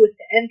to do was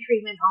to end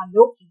treatment on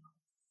no chemo.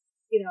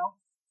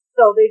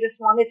 So they just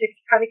wanted to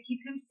kind of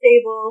keep him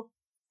stable,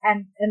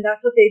 and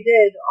that's what they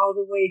did all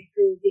the way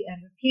through the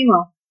end of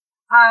chemo.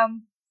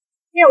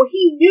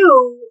 He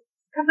knew,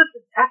 because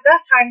at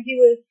that time he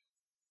was,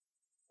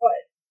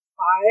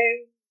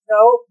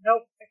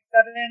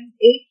 7,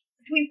 8,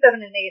 between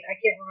 7 and 8, I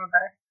can't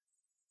remember.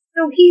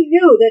 So he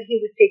knew that he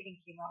was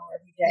taking chemo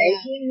every day. Yeah.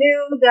 He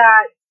knew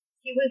that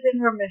he was in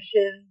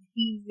remission.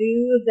 He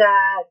knew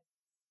that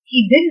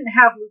he didn't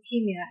have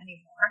leukemia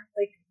anymore.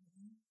 Like,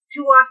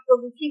 to us, the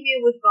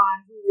leukemia was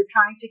gone. We were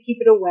trying to keep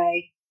it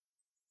away.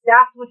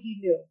 That's what he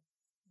knew.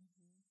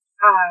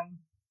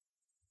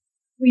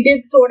 we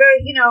did sort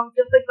of,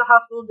 just like the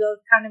hospital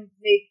does, kind of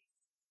make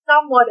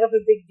somewhat of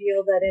a big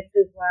deal that it's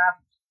his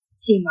last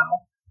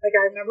chemo. Like,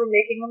 I remember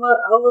making him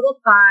a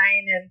little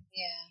sign, and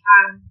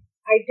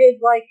I did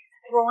like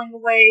throwing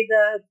away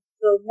the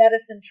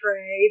medicine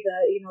tray,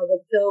 the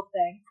pill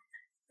thing,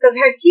 because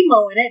it had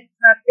chemo in it.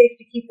 It's not safe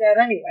to keep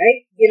that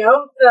anyway,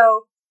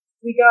 so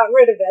we got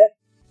rid of it.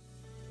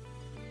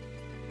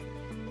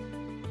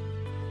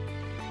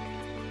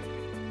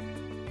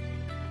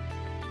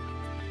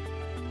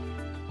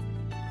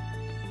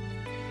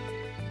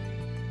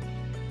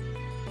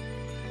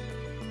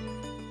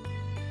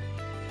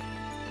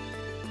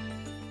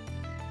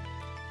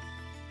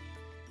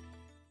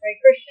 Right,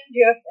 Christian, do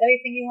you have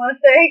anything you want to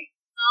say?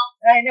 No.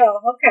 I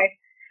know, okay.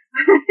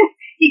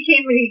 He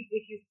came and he's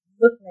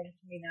listening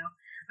to me now.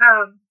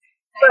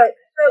 But,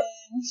 so,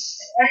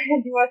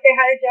 do you want to say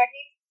hi to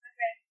Jackie?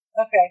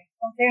 Okay.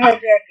 I'll say hi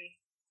to Jackie.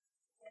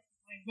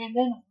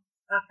 Okay.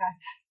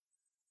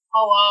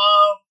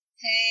 Hello.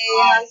 Hey,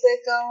 how's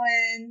it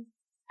going?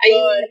 Are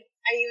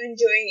you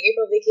enjoying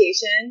April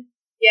vacation?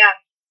 Yeah.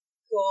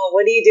 Cool.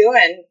 What are you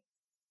doing?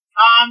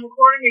 I'm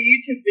recording a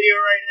YouTube video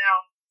right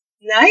now.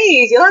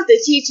 Nice. You'll have to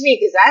teach me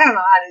because I don't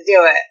know how to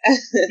do it.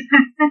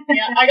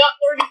 Yeah, I got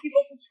 30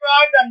 people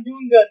subscribed. I'm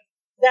doing good.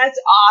 That's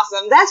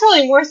awesome. That's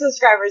probably more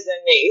subscribers than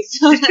me.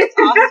 So that's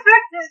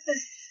awesome.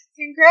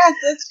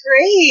 Congrats. That's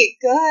great.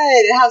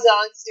 Good. How's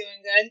Alex doing?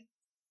 Good?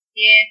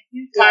 Yeah,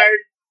 he's tired.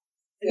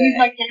 Good. He's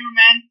my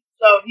cameraman,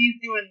 so he's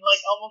doing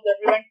like almost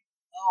everything.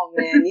 Oh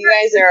man, you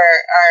guys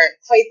are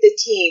quite the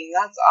team.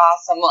 That's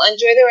awesome. Well,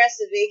 enjoy the rest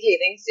of the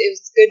vacation. Thanks. It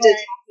was good to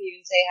talk to you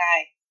and say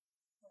hi.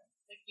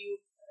 Thank you.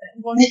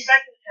 We'll get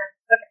back to the church.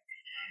 Okay.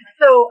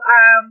 So,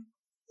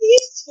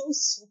 he's so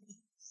sweet.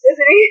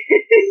 Isn't he?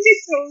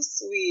 He's so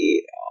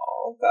sweet.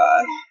 Oh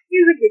gosh.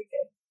 He's a good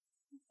kid.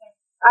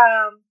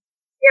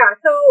 Yeah,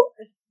 so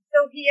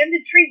he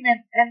ended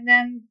treatment, and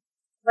then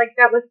like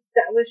that was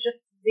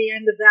just the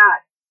end of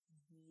that.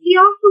 He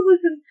also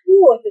was in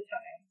school at the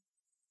time.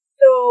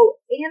 So,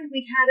 and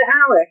we had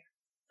Alex.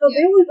 So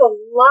there was a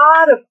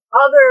lot of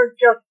other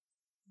just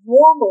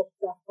normal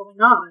stuff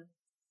going on.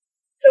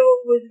 So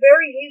it was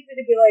very easy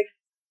to be like,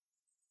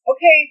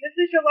 okay, this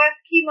is your last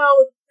chemo.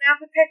 Let's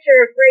snap a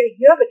picture. Great.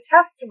 You have a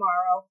test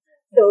tomorrow.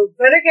 So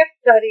better get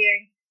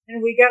studying, and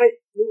we gotta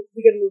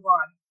move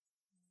on.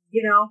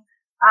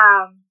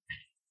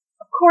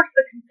 Of course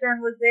the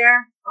concern was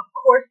there. Of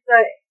course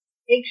the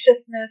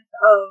anxiousness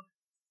of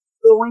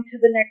going to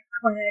the next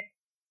clinic,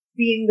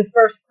 being the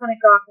first clinic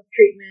off of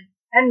treatment,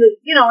 and the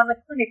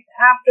clinics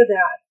after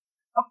that.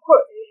 Of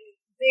course,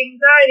 the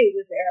anxiety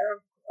was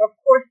there. Of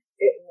course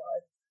it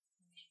was.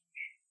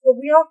 But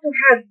we also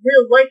had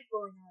real life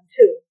going on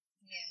too,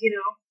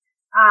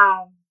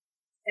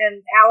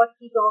 and Alex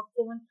was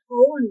also in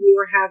school, and we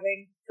were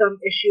having some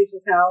issues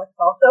with Alex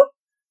also.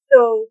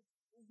 So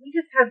we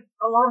just had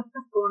a lot of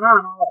stuff going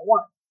on all at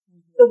once.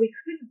 Mm-hmm. So we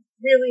couldn't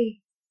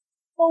really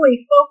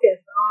fully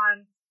focus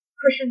on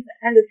Christian's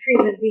end of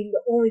treatment being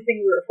the only thing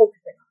we were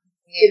focusing on,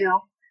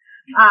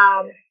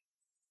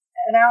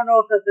 and I don't know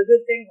if that's a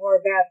good thing or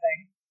a bad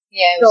thing.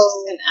 Yeah, I was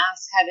just going to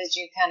ask, how did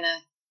you kind of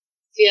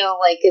feel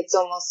like it's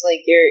almost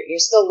like you're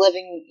still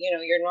living,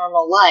 your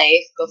normal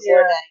life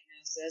before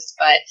diagnosis,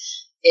 but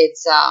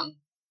it's,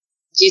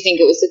 do you think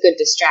it was a good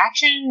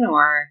distraction,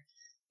 or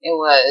it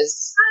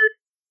was?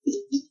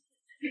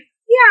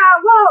 Yeah,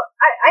 well,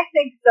 I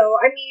think so.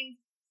 I mean,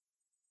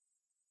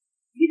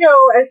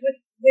 as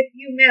with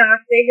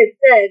UMass, they had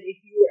said,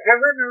 if you were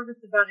ever nervous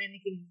about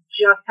anything, you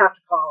just have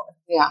to call us.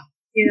 Yeah.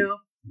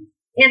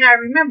 And I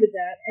remember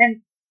that.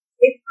 And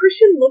if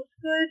Christian looked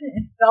good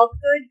and felt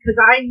good, because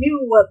I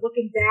knew what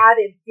looking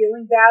bad and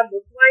feeling bad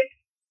looked like,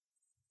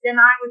 then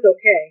I was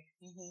okay.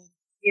 Mm-hmm.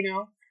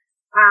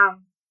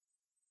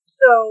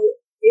 So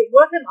it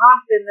wasn't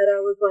often that I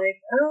was like,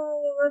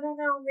 oh, I don't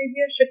know,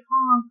 maybe I should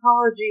call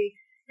oncology.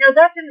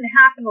 That didn't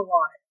happen a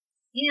lot.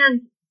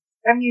 And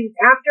I mean,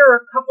 after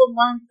a couple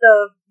months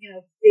of,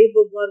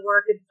 stable blood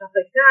work and stuff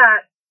like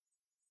that,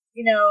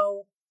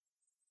 even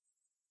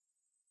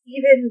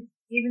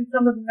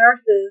some of the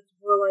nurses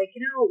were like,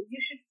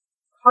 you should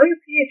call your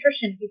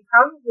pediatrician. He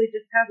probably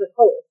just has a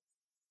cold.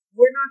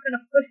 We're not going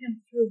to put him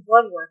through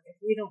blood work if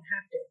we don't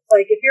have to.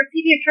 Like, if your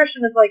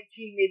pediatrician is like,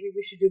 gee, maybe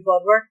we should do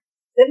blood work,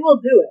 then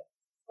we'll do it.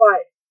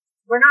 But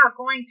we're not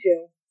going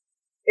to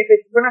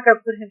we're not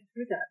going to put him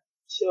through that.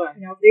 Sure.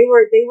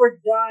 They were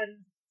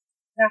done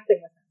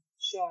messing with him.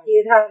 Sure.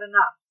 He had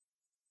enough.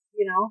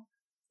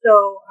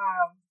 So,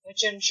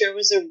 which I'm sure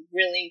was a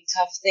really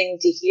tough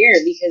thing to hear,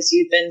 because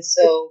you've been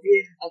so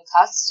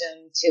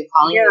accustomed to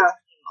calling your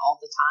team all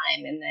the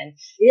time, and then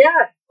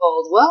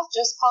told, well,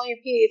 just call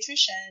your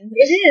pediatrician.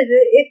 It is.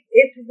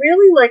 It's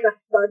really like a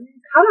sudden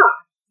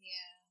cutoff.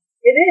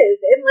 Yeah. It is,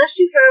 unless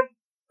you have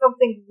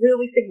something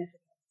really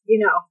significant.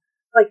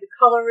 Like the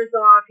color is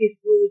off, he's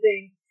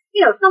bruising.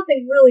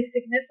 Something really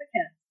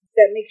significant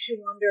that makes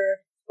you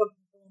wonder what's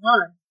going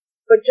on.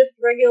 But just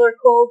regular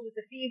cold with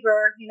a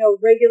fever,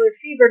 regular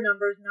fever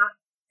numbers, not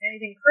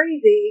anything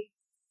crazy.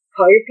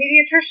 Call your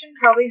pediatrician,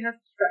 probably has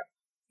strep,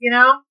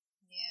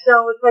 Yeah.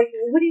 So it's like,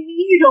 what do you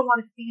mean you don't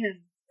want to see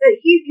him? That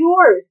he's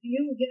yours.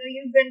 You've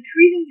been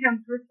treating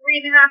him for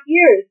 3.5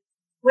 years.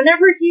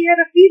 Whenever he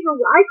had a fever,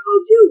 I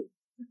called you.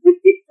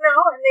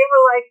 And they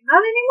were like,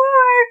 not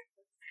anymore.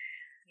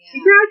 Yeah. He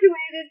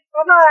graduated.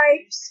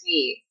 Bye-bye.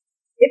 Sweet.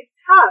 It's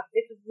tough.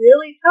 It's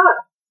really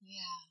tough.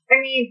 Yeah. I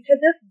mean, to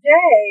this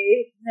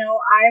day,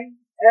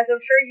 as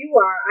I'm sure you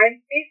are, I'm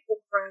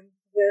Facebook friends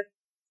with,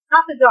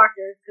 not the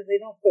doctors, because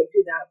they don't quite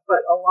do that, but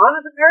a lot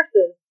of the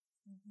nurses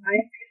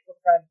I'm Facebook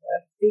friends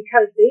with,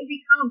 because they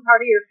become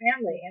part of your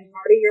family and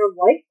part of your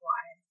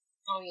lifeline.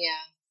 Oh,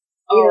 yeah.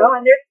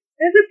 And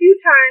there's a few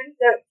times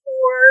that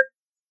poor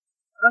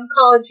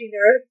oncology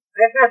nurse,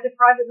 I've had to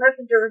private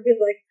messenger and be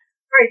like,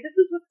 all right, this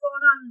is what's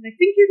going on, and I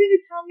think you're going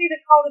to tell me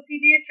to call the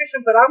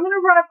pediatrician, but I'm going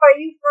to run it by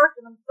you first,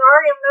 and I'm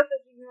sorry I'm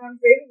messaging you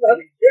on Facebook,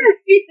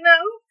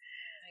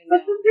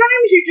 But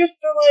sometimes you just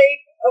are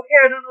like, okay,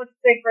 I don't know what to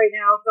think right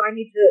now, so I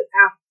need to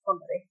ask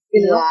somebody,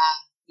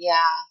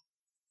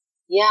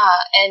 Yeah,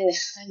 and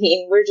I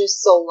mean, we're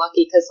just so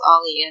lucky because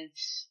Ollie and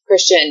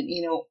Christian,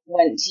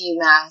 went to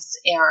UMass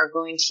and are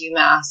going to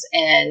UMass,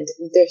 and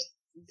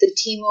the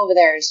team over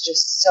there is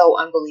just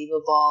so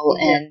unbelievable,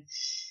 and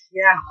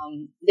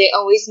they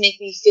always make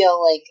me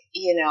feel like,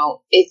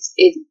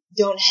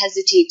 don't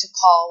hesitate to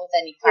call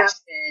with any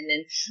question,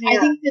 and I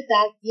think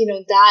that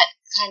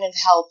kind of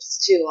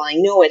helps too. I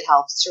know it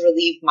helps to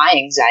relieve my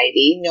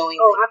anxiety, knowing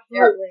that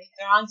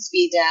they're on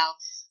speed dial.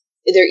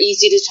 They're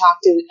easy to talk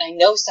to. I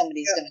know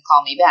somebody's going to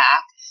call me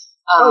back.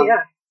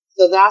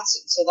 So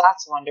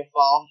that's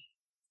wonderful.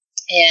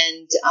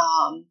 And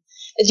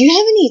do you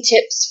have any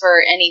tips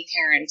for any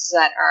parents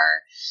that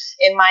are,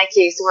 in my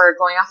case, we're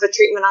going off of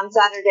treatment on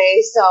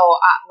Saturday, so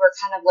we're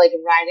kind of like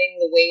riding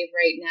the wave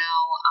right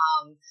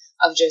now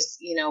of just,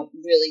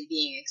 really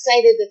being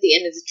excited that the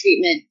end of the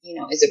treatment,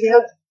 is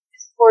approaching.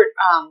 Support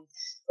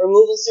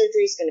removal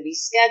surgery is going to be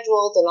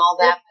scheduled and all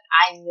that, but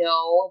I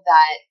know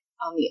that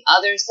on the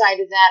other side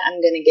of that,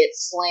 I'm going to get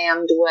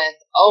slammed with,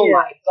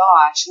 my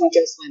gosh, we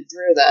just went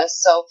through this.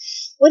 So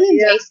what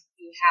advice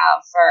do you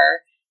have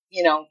for,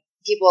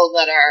 people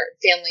that are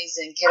families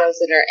and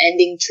kiddos that are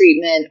ending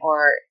treatment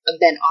or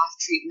have been off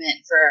treatment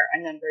for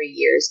a number of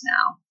years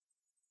now?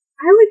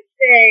 I would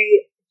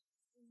say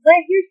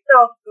let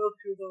yourself go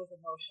through those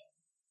emotions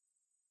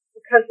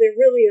because there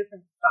really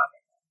isn't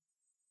stopping them.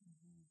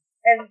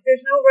 And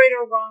there's no right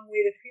or wrong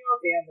way to feel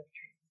at the end of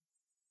treatment.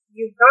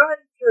 You've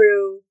gone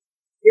through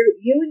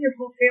you and your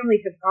whole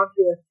family have gone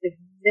through a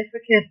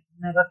significant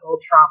medical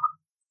trauma.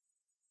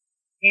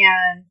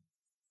 And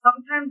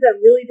sometimes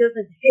that really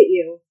doesn't hit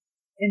you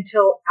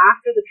until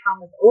after the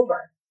trauma's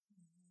over.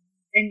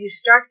 And you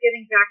start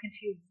getting back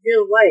into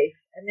real life.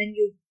 And then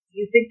you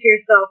think to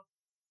yourself,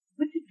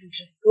 what did you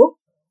just go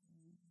through?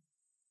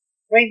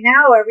 Right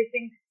now,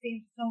 everything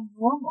seems so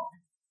normal.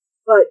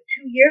 But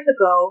 2 years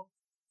ago,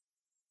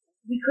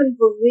 we couldn't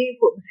believe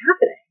what was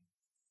happening.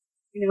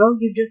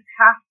 You just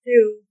have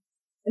to.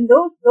 And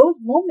those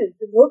moments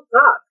and those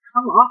thoughts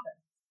come often,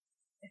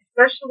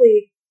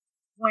 especially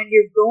when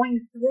you're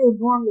going through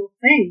normal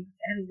things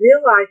and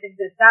realizing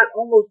that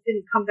almost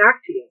didn't come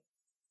back to you.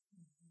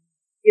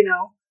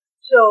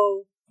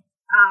 So,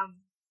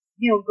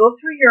 go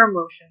through your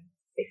emotions.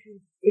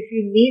 If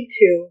you need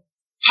to,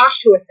 talk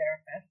to a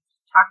therapist,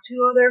 talk to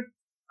other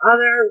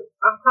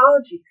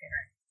oncology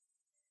parents.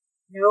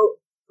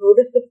 Go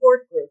to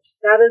support groups.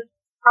 That is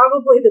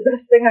probably the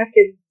best thing I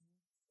can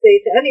say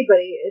to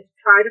anybody is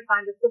try to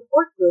find a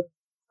support group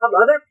of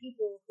other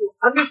people who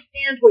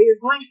understand what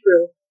you're going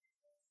through,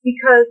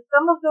 because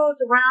some of those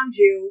around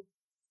you,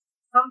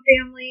 some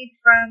family,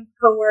 friends,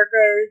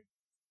 coworkers,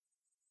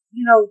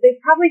 they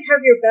probably have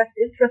your best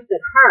interest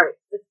at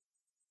heart.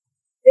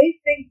 They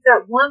think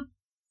that once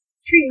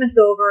treatment's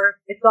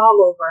over, it's all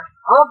over,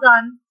 all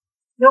done,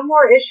 no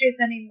more issues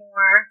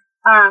anymore.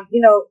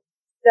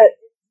 That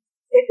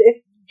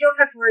if you don't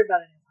have to worry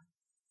about it anymore.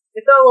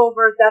 It's all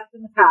over. That's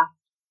in the past.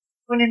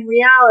 When in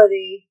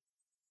reality,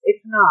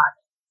 it's not.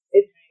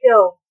 It's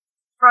still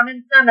front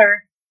and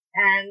center,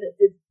 and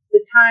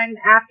the time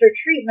after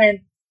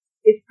treatment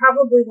is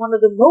probably one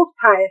of the most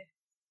highest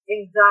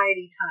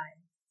anxiety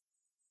times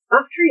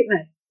of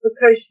treatment,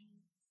 because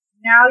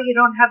now you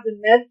don't have the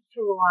meds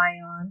to rely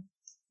on.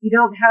 You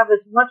don't have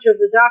as much of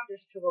the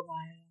doctors to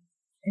rely on.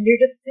 And you're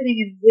just sitting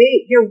and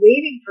you're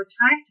waiting for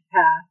time to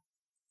pass,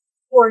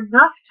 for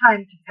enough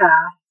time to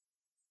pass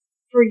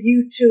for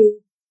you to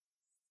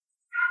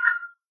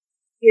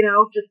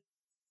just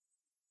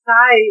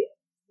sigh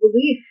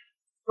relief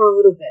for a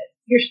little bit.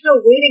 You're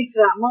still waiting for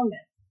that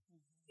moment,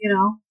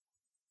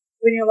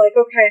 when you're like,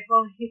 okay,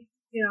 well,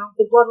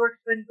 the blood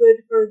work's been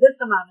good for this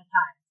amount of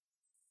time.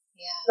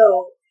 Yeah.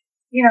 So,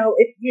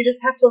 you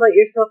just have to let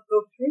yourself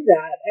go through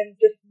that and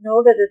just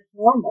know that it's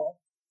normal.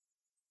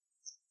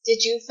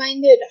 Did you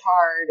find it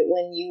hard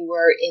when you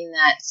were in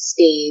that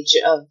stage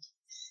of,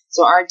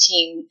 so our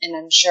team, and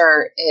I'm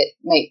sure it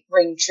might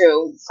ring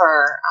true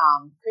for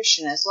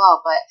Christian as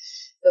well, but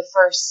the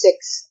first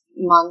 6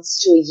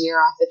 months to a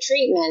year off of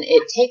treatment,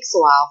 it takes a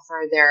while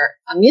for their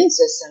immune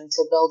system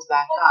to build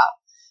back up.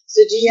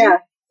 So did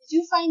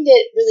you find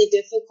it really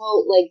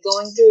difficult, like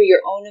going through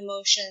your own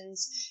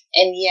emotions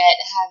and yet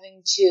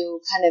having to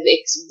kind of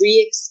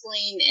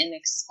re-explain and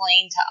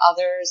explain to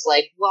others,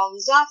 like, well,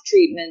 he's off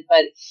treatment,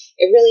 but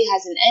it really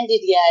hasn't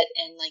ended yet,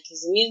 and like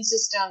his immune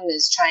system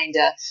is trying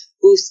to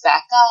boost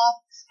back up?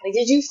 Like,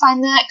 did you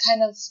find that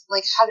kind of,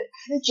 like, how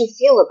did you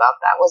feel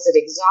about that? Was it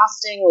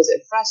exhausting? Was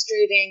it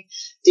frustrating?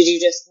 Did you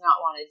just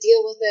not want to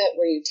deal with it?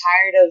 Were you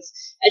tired of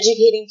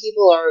educating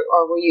people,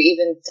 or were you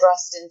even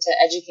thrust into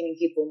educating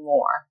people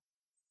more?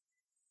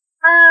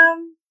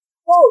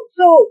 Well,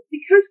 so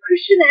because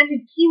Christian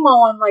ended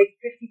chemo on like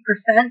 50%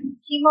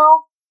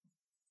 chemo,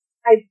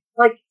 I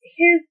like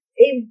his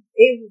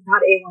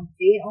not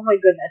A1C, oh my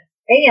goodness,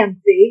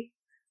 ANC,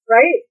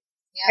 right?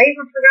 Yeah. I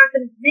even forgot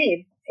the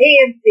name,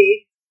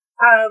 ANC.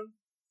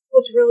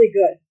 Was really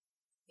good.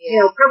 Yeah. You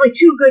know, probably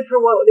too good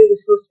for what it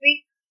was supposed to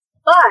be,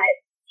 but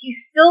he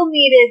still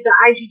needed the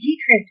IgG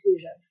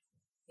transfusion.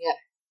 Yeah.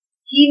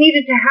 He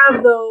needed to have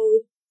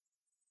those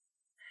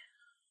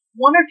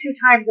 1 or 2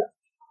 times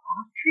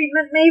off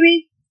treatment,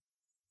 maybe.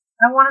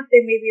 I want to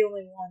say maybe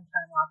only 1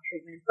 time off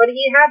treatment, but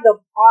he had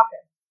them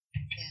often,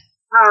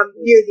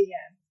 near the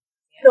end.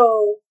 Yeah.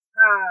 So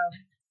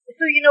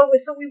you know,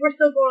 so we were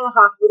still going to the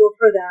hospital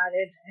for that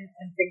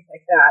and things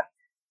like that.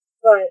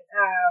 But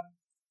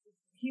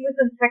he was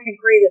in 2nd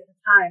grade at the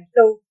time,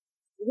 so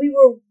we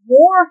were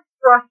more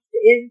thrust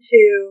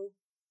into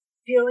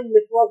dealing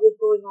with what was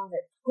going on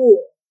at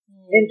school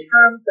in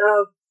terms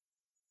of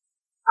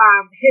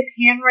his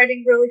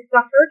handwriting really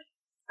suffered.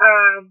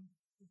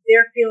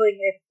 They're feeling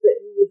it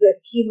was a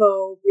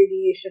chemo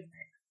radiation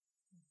mix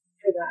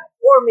for that,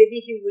 or maybe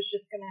he was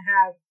just going to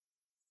have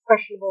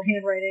questionable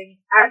handwriting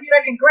at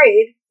 2nd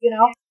grade, you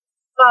know.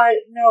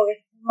 But no,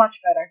 it's much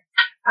better.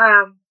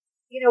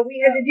 You know,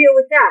 we had to deal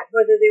with that,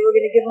 whether they were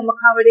going to give him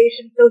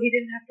accommodation so he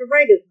didn't have to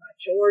write as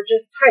much, or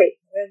just type,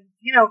 and,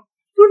 you know,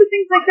 sort of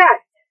things like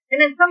that.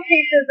 And in some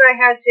cases, I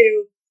had to,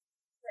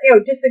 you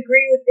know,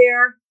 disagree with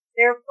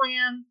their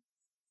plan.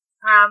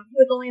 He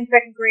was only in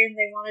 2nd grade, and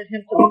they wanted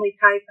him to only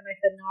type, and I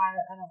said, no,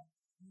 I don't.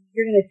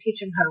 You're going to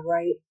teach him how to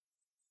write.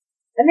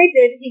 And they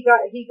did. He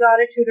got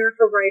a tutor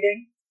for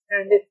writing,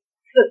 and it's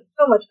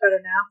so much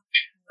better now.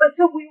 But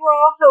so we were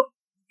also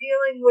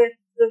dealing with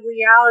the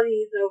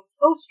realities of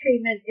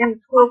post-treatment in the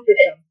school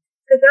system,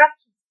 because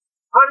that's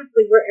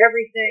honestly where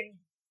everything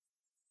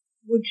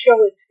would show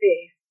its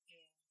face,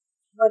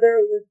 whether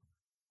it was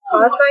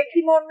caused by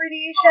chemo and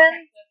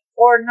radiation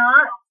or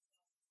not.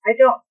 I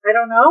don't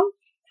know.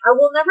 I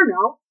will never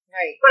know.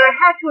 Right. But I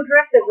had to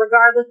address it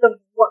regardless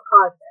of what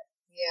caused it.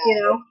 Yeah. You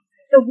know.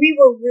 So we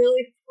were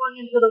really flung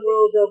into the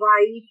world of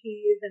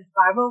IEPs and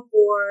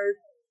 504s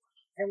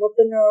and what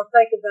the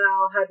neuropsych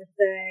eval had to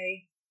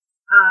say.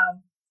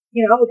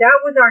 You know,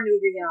 that was our new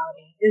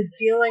reality, is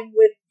dealing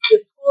with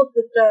the school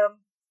system,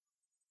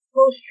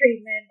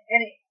 post-treatment,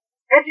 and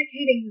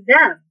educating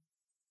them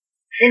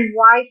in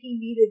why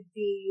he needed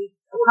these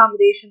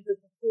accommodations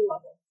at the school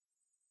level.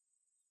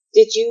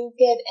 Did you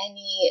get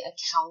any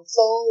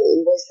counsel?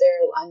 Was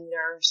there a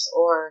nurse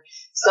or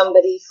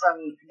somebody from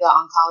the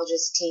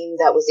oncologist team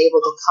that was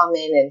able to come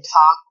in and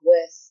talk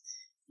with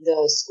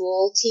the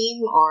school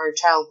team or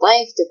Child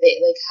Life?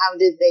 How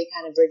did they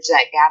kind of bridge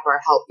that gap or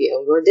help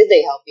you? Or did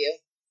they help you?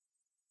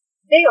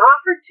 They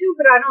offered to,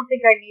 but I don't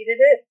think I needed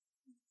it.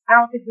 I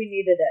don't think we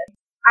needed it.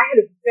 I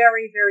had a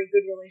very, very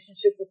good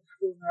relationship with the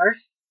school nurse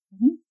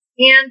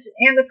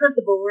and the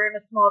principal. We're in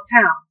a small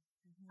town.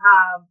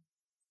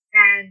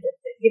 And,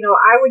 you know,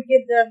 I would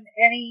give them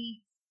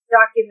any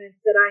documents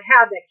that I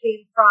had that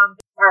came from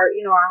our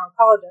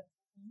oncologist.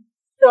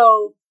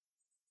 So,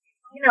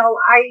 you know,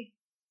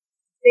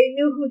 they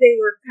knew who they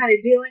were kind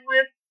of dealing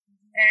with,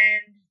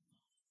 and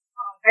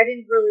I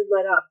didn't really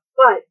let up.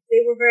 But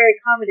they were very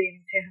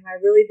accommodating to him.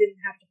 I really didn't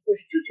have to push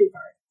too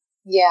hard.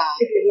 Yeah.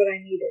 To get what I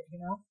needed, you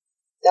know?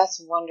 That's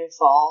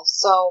wonderful.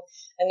 So,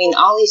 I mean,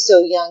 Ollie's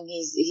so young,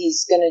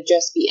 he's going to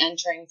just be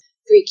entering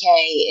pre-K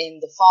in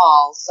the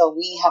fall, so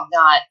we have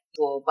not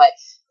school, but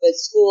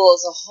school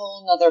is a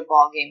whole nother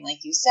ballgame,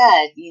 like you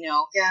said, you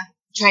know,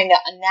 trying to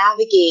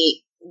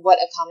navigate what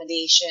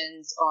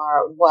accommodations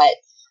or what,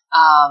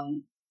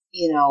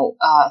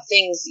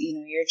 things, you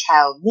know, your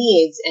child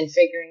needs and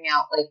figuring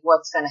out like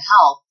what's going to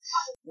help.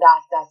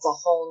 That's a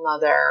whole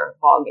nother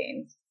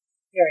ballgame.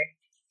 Right.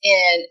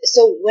 And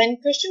so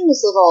when Christian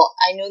was little,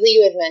 I know that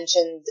you had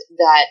mentioned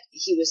that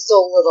he was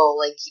so little,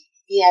 like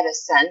he had a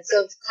sense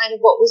of kind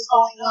of what was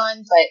going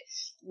on, but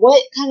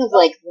what kind of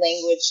like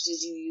language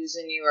did you use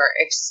when you were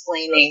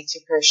explaining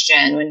to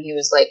Christian when he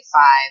was like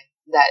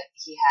 5 that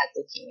he had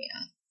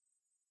leukemia?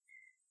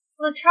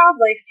 Well, the Child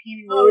Life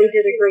team really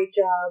did a great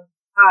job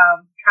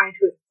trying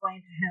to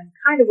explain to him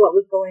kind of what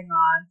was going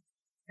on.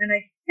 And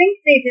I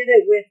think they did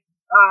it with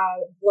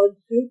blood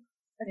soup,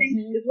 I think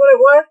is what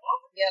it was.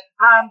 Yep.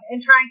 And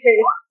trying to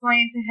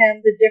explain to him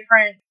the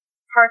different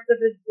parts of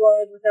his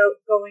blood without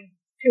going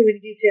too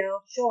in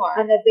detail. Sure.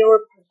 And that there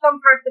were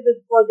some parts of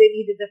his blood they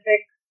needed to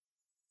fix.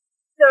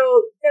 So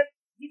that's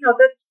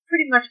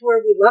pretty much where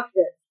we left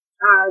it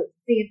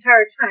the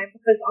entire time,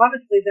 because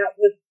honestly that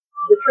was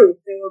the truth.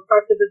 There were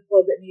parts of his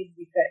blood that needed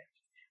to be fixed.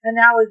 And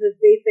that was as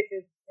basic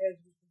as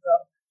we could go.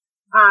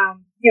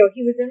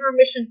 He was in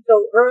remission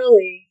so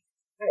early,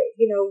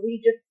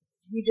 we just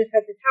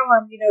had to tell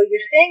him,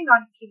 you're staying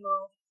on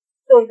chemo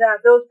so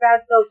that those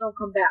bad cells don't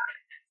come back.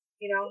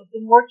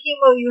 The more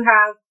chemo you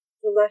have,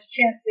 the less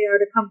chance they are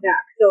to come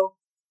back. So,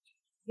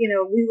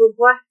 we were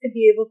blessed to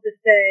be able to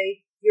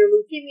say, your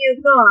leukemia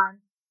is gone,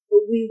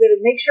 but we've got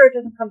to make sure it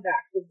doesn't come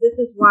back. So this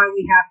is why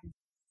we have to.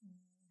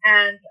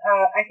 And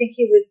I think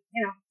he was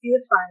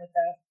fine with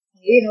that.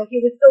 Yeah. He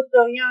was still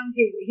so young.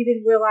 He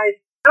didn't realize.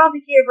 I don't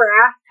think he ever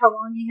asked how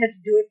long he had to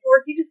do it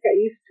for. He just got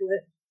used to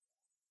it.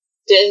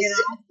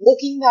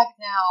 Looking back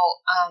now,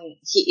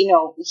 he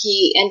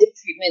ended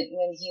treatment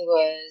when he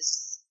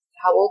was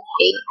how old?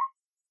 8.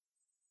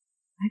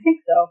 I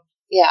think so.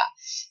 Yeah.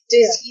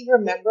 Does he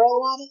remember a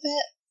lot of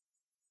it?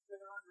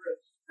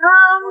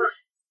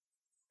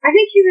 I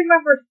think he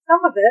remembers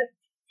some of it.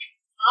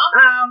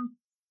 I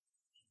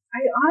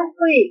don't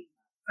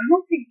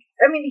think.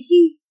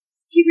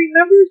 He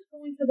remembers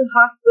going to the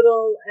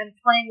hospital and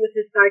playing with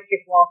his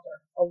sidekick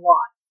Walter a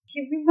lot.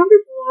 He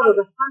remembers a lot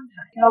of the fun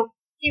times.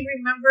 He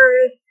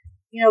remembers,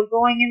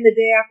 going in the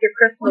day after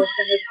Christmas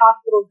and his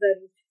hospital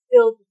bed was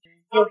filled.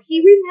 He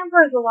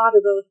remembers a lot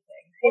of those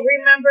things. He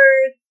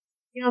remembers,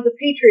 the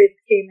Patriots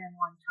came in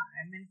one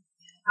time and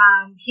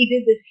he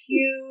did this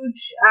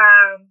huge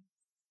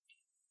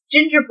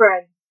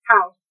gingerbread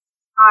house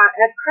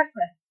at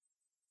Christmas,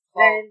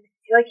 and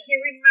he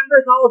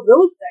remembers all of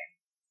those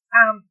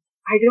things.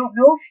 I don't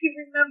know if he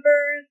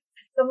remembers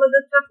some of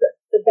the stuff.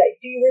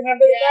 Do you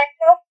remember the back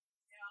test?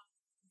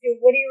 Yeah.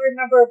 What do you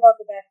remember about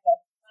the back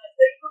test?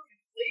 They put him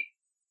to sleep.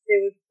 They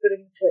would put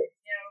him to sleep.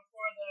 Yeah,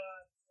 before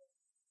the.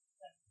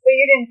 But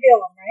you didn't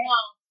feel him, right?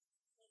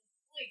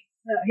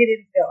 No, he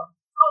didn't feel him.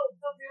 Oh,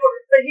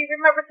 but he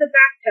remembers the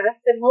back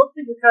test, and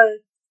mostly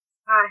because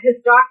his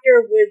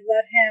doctor would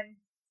let him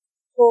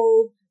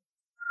hold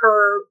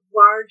her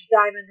large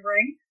diamond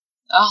ring.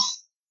 Oh.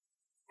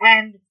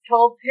 And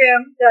told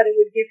him that it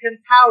would give him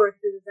power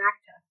through the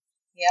back test.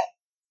 Yep.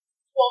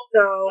 Well,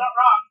 so not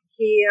wrong.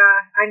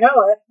 I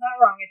know that's not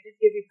wrong. It did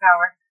give you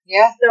power.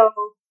 Yeah. So,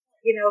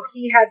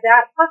 he had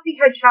that. Plus, he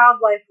had Child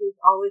Life who was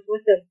always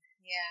with him.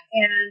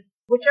 Yeah. And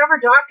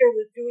whichever doctor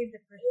was doing the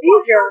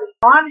procedure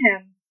on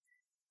him,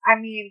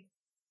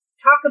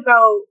 talk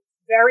about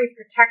very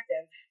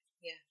protective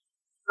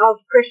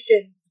of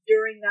Christian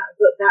during that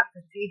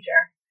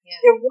procedure. Yeah.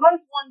 There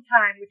was one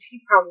time, which he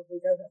probably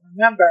doesn't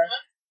remember,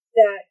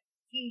 that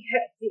he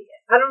had.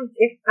 I don't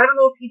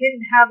know if he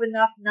didn't have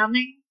enough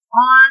numbing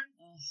on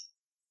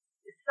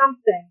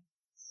something,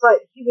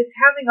 but he was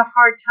having a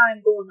hard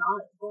time going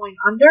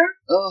under,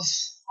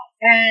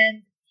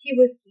 and he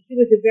was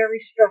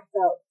very stressed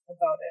out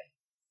about it.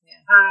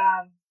 Yeah.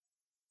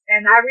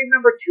 And I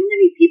remember too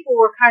many people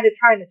were kind of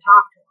trying to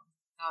talk to him.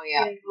 Oh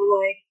yeah.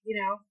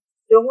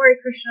 Don't worry,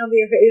 Christian will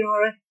be okay.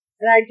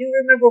 And I do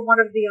remember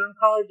one of the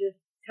oncologists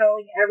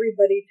telling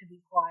everybody to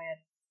be quiet,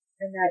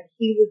 and that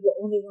he was the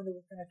only one who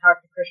was going to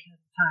talk to Christian at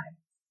the time,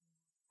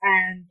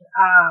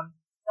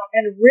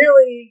 and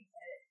really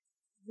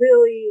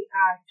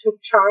took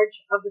charge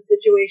of the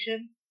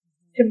situation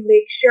to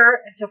make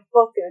sure and to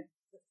focus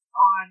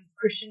on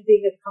Christian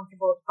being as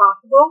comfortable as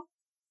possible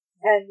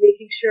and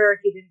making sure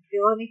he didn't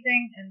feel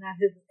anything and that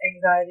his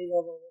anxiety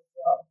level was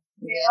low.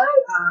 Yeah.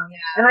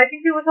 And I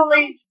think there was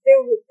only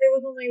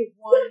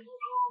one,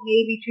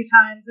 maybe 2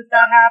 times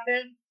that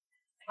happened.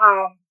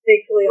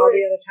 Thankfully, all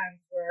the other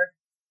times were,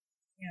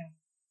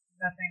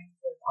 nothing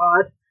was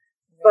odd.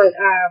 But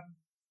I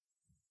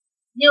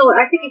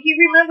think he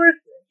remembers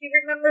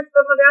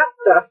some of that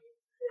stuff.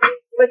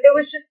 But there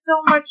was just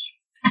so much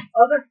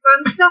other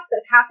fun stuff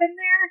that happened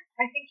there.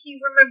 I think he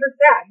remembers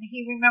that, and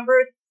he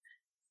remembers,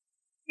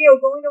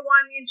 going to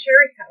Wanya and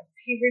Sherry's house.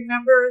 He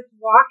remembers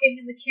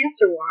walking in the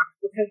cancer walk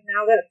because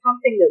now that's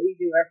something that we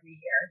do every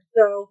year.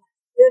 So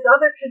there's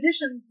other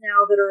traditions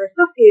now that are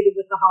associated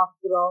with the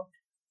hospital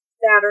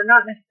that are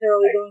not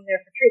necessarily going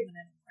there for treatment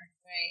anymore.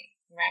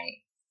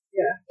 Right.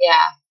 Yeah.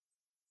 Yeah.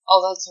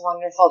 Oh, that's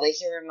wonderful that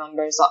he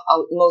remembers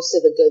most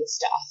of the good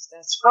stuff.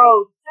 That's great.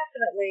 Oh,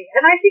 definitely.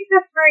 And I think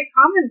that's very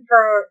common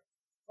for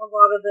a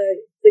lot of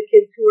the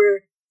kids who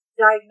were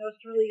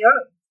diagnosed really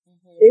young.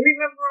 Mm-hmm. They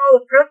remember all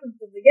the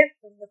presents and the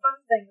gifts and the fun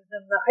things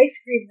and the ice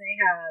cream they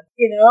had.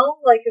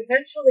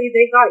 Eventually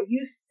they got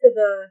used to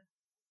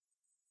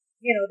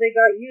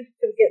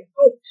getting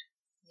poked.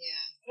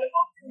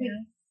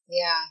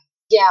 Yeah.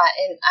 Yeah,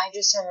 and I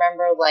just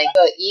remember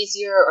the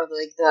easier or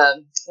when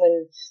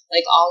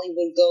Ollie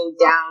would go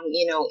down,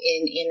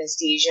 in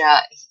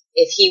anesthesia,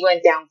 if he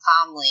went down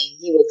calmly,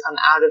 he would come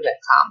out of it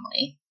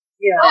calmly.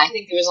 Yeah. And I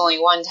think there was only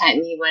one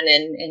time he went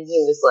in and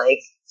he was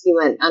he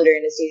went under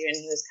anesthesia and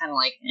he was kind of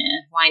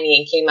whiny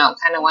and came out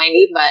kind of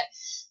whiny. But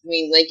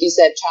like you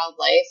said, Child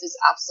Life is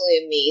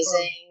absolutely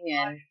amazing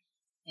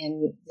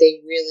and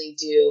they really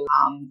do.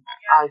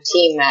 Our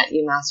team at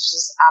UMass is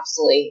just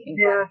absolutely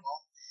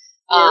incredible.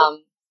 Yeah.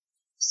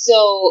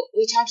 So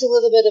we talked a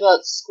little bit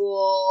about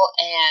school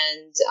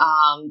and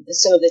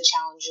some of the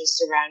challenges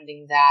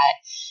surrounding that.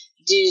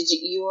 did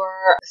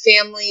your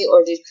family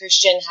or did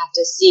Christian have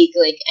to seek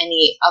like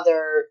any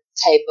other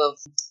type of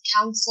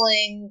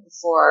counseling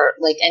for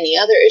like any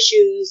other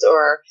issues?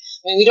 Or,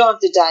 I mean, we don't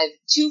have to dive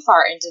too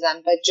far into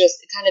them, but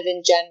just kind of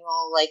in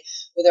general, like,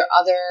 were there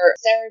other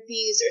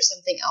therapies or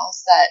something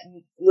else that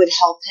would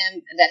help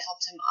him, that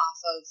helped him off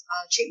of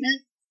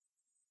treatment?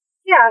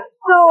 Yeah,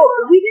 so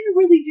we didn't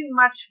really do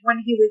much when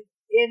he was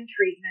in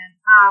treatment,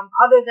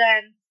 other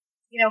than,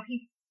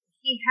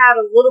 he had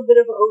a little bit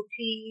of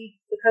OT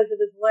because of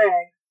his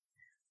legs,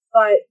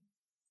 but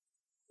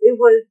it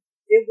was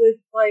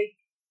like,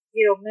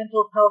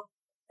 mental health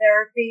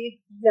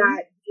therapy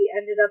that he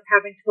ended up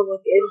having to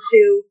look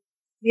into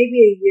maybe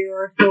a year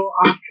or so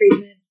off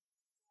treatment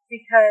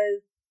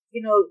because,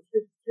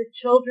 the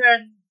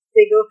children,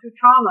 they go through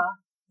trauma.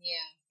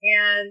 Yeah.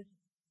 And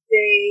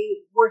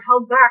they were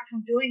held back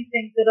from doing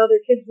things that other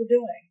kids were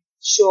doing.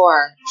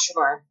 Sure.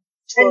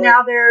 Totally. And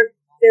now they're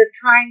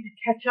trying to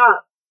catch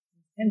up.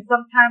 And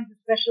sometimes,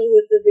 especially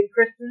with the big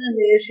Kristen and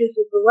the issues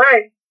with the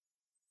legs,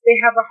 they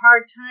have a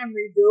hard time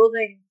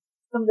rebuilding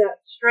some of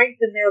that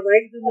strength in their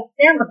legs and the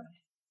stamina.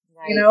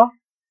 Right.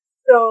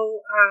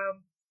 So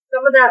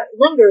some of that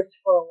lingers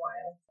for a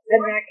while,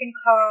 and that can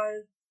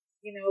cause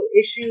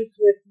issues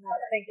with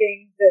not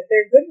thinking that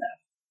they're good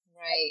enough.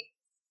 Right.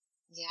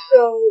 Yeah.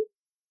 So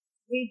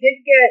we did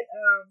get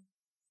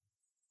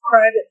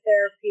private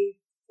therapy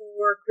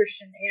for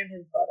Christian and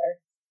his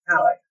brother,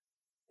 Alex,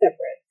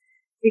 separate,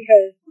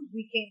 because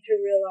we came to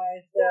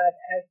realize that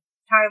as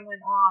time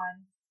went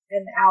on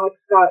and Alex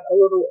got a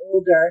little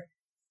older,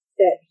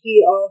 that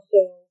he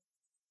also,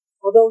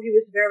 although he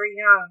was very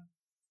young,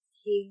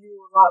 he knew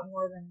a lot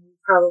more than we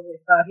probably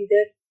thought he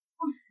did.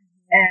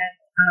 And,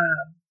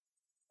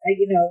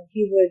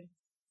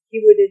 he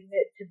would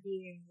admit to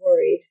being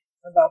worried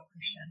about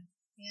Christian.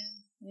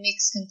 Yeah,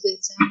 makes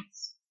complete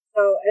sense.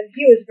 So, and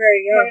he was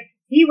very young.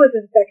 He was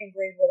in second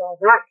grade when all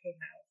that came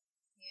out.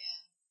 Yeah.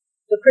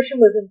 So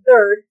Christian was in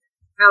third,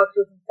 Alex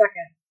was in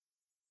second.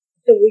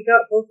 So we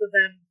got both of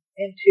them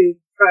into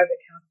private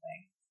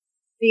counseling.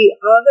 The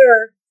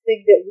other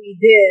thing that we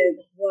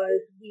did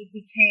was we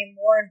became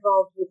more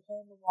involved with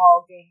Hole in the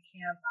Wall Game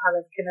Camp out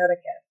of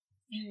Connecticut.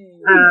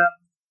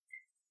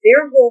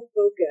 Their whole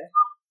focus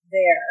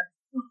there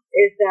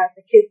is that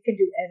the kids can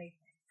do anything.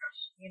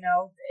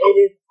 It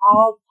is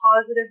all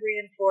positive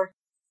reinforcement.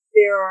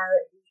 There are,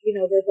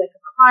 there's like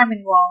a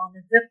climbing wall and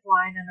a zip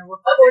line and a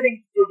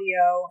recording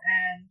studio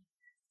and,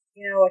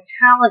 a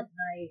talent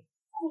night.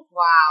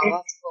 Wow,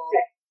 that's cool.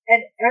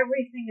 And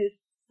everything is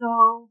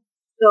so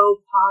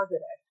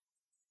positive.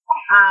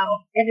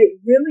 And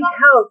it really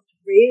helped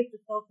raise the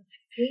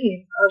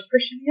self-esteem of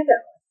Christian and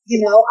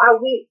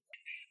Alex.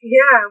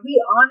 We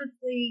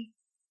honestly,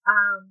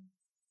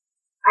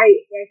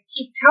 I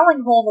keep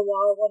telling Hole in the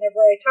Wall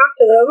whenever I talk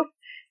to them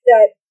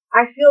that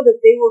I feel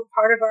that they were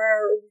part of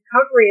our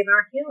recovery and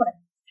our healing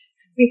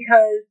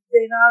because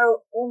they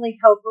not only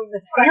help bring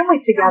the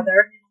family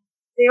together,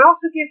 they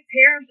also give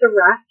parents a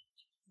rest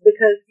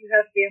because you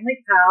have family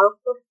pals.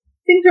 So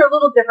things are a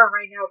little different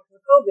right now because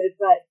of COVID,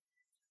 but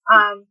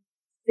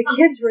the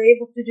kids were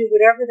able to do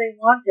whatever they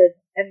wanted,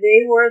 and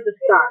they were the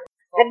stars.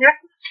 And that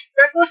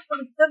goes for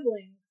the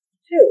siblings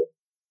too.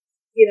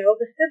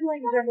 The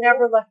siblings are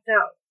never left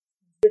out.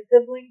 The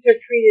siblings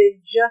are treated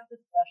just as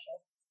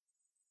special.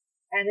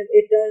 And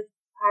it does,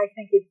 I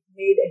think it's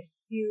made a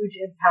huge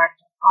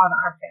impact on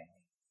our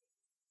family,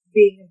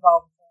 being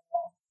involved in it.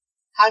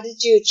 How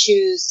did you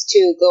choose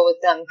to go with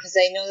them? Because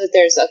I know that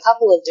there's a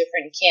couple of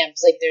different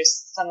camps. Like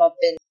there's some up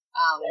in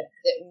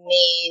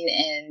Maine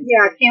and...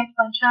 Yeah, Camp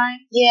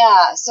Sunshine.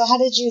 Yeah, so how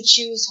did you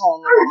choose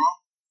Hole in the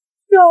Wall?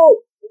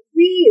 So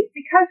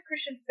because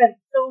Christian spent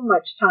so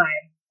much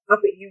time up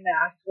at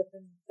UMass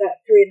within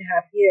that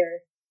 3.5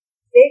 years,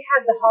 they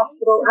had the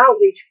hospital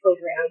outreach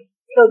program.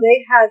 So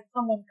they had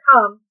someone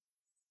come,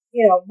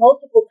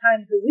 multiple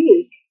times a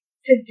week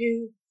to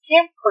do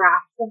camp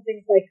crafts and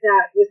things like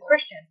that with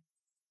Christian.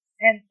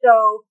 And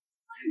so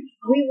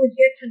we would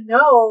get to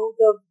know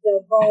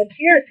the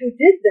volunteers who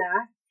did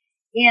that.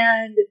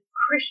 And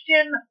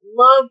Christian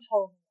loved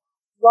Hole in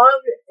the Wall.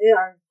 Loved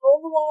our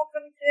Hole in the Wall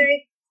coming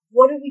today.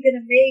 What are we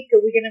going to make? Are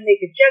we going to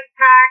make a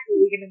jetpack?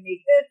 Are we going to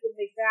make this and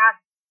make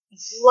that?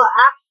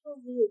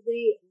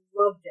 Absolutely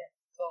loved it.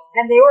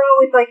 And they were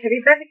always like, have you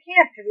been to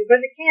camp? Have you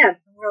been to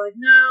camp? And we're like,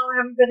 no, I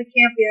haven't been to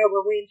camp yet.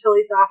 We're waiting until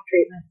he's off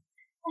treatment.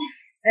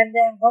 And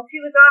then once he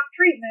was off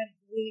treatment,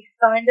 we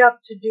signed up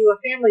to do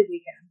a family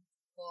weekend.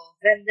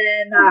 And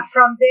then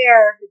from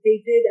there,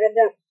 they did end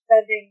up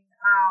spending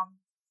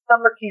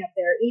summer camp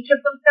there, each of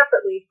them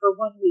separately for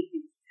 1 week.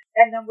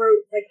 And then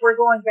we're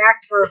going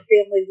back for a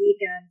family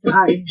weekend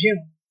in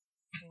June.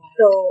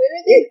 So where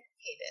are they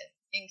located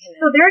in Connecticut?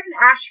 So they're in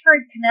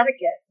Ashford,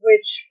 Connecticut,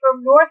 which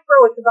from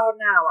Northborough it's about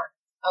an hour.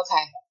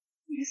 Okay.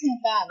 It's not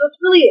bad. So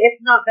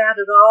it's not bad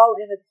at all,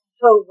 and it's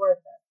so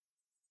worth it.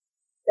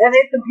 And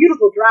it's a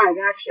beautiful drive,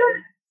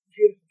 actually.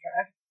 Beautiful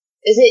drive.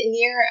 Is it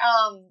near,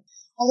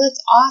 oh,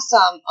 that's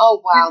awesome.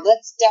 Oh, wow.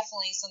 That's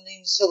definitely something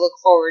to look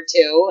forward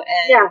to.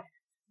 And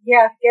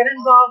Yes, get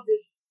involved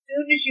as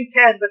soon as you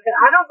can, because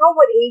I don't know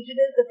what age it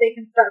is that they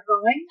can start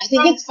going. I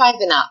think it's 5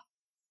 and up.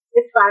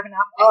 It's 5 and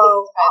up. I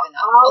think it's 5 and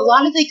up. A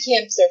lot of the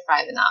camps are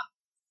 5 and up.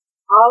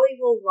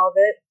 Ollie will love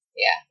it.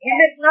 Yeah.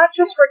 And it's not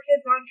just for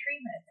kids on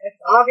treatment. It's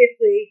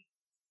obviously,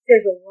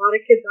 there's a lot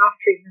of kids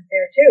off treatment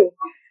there too.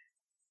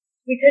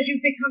 Because you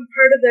become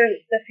part of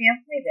the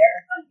family there.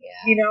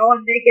 Yeah. You know,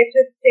 and they get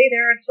to stay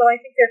there until I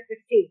think they're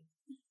 15.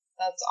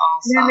 That's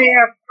awesome. And then they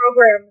have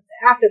programs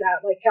after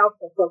that, like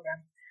counselor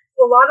programs.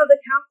 So a lot of the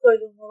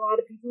counselors and a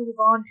lot of people who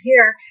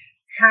volunteer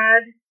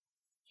had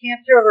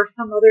cancer or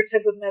some other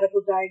type of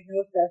medical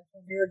diagnosis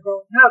when they were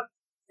growing up,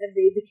 and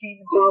they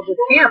became involved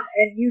with camp,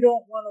 and you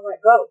don't want to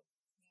let go.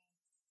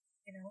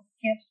 You know,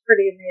 camp's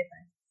pretty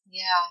amazing.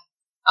 Yeah.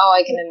 Oh,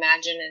 I can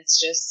imagine. It's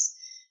just,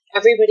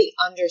 everybody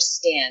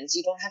understands.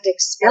 You don't have to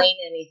explain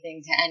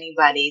anything to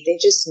anybody.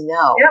 They just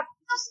know. Yep.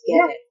 Just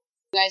get it.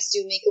 You guys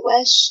do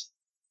Make-A-Wish?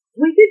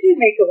 We did do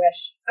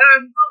Make-A-Wish.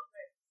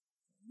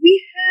 We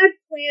had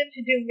planned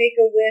to do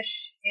Make-A-Wish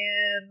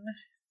in,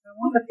 I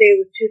want to say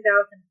it was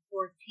 2014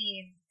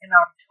 in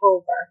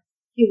October.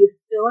 He was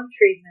still in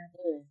treatment.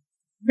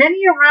 Many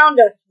around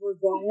us were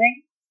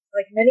going,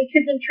 like many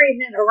kids in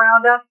treatment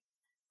around us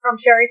from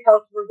Sherry's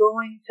house were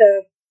going to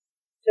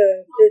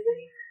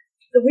Disney.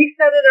 So we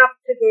set it up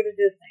to go to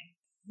Disney.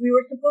 We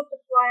were supposed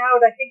to fly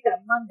out, I think,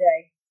 that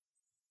Monday.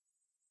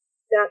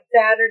 That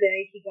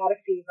Saturday, he got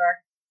a fever.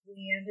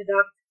 We ended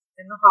up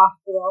in the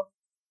hospital,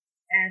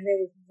 and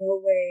there was no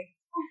way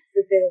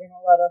that they were going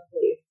to let us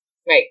leave.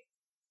 Right.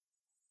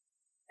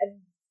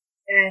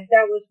 And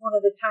that was one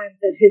of the times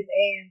that his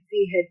ANC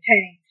had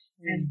tanked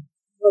and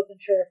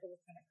wasn't sure if it was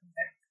going to come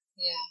back.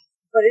 Yeah.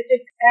 But it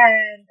did,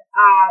 and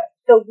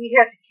so we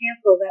had to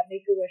cancel that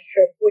Make-A-Wish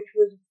trip, which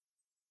was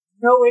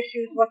no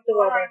issues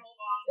whatsoever.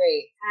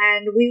 Great.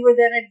 And we were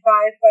then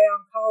advised by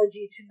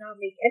oncology to not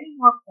make any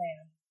more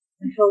plans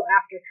until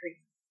after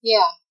treatment.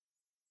 Yeah.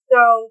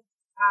 So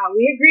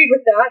we agreed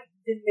with that,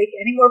 didn't make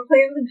any more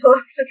plans until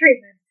after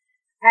treatment.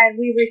 And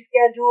we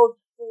rescheduled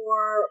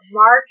for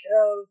March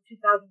of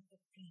 2016.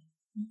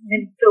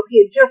 And so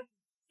he had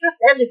just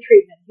ended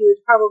treatment. He was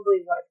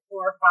probably, 4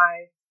 or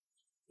 5,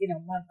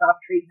 months off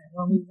treatment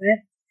when we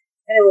went.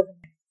 And it was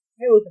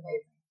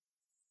amazing.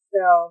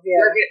 So,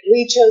 yeah.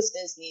 We chose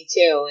Disney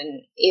too.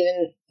 And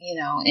even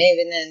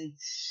in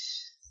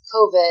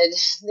COVID,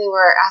 they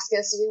were asking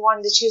us if we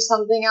wanted to choose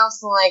something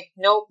else. And like,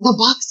 nope, the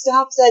buck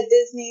stops at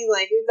Disney.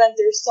 Like, we've been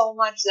through so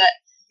much that,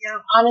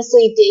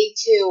 honestly, day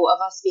 2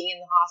 of us being in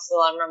the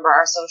hospital, I remember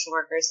our social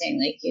worker saying,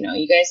 like,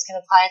 you guys can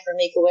apply for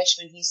Make-A-Wish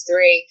when he's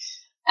 3.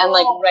 And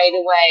like right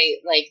away,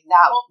 like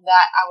that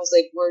I was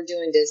like, we're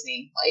doing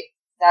Disney.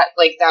 That's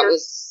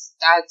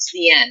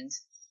the end.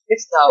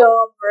 It's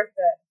so worth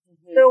it.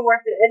 So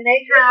worth it. And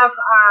they have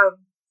a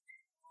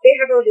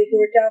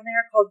resort down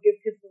there called Give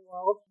Kids the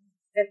World,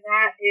 and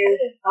that is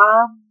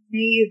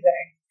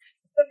amazing.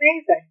 It's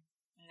amazing.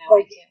 I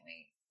know, I can't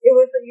wait.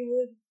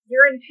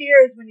 You're in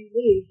tears when you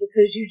leave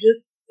because you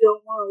just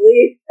don't want to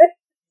leave. It's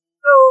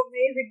so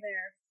amazing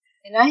there.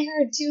 And I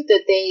heard too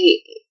that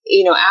they,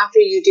 after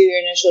you do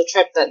your initial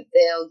trip, that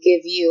they'll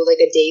give you like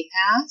a day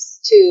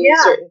pass to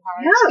certain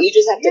parts. Yeah. You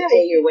just have to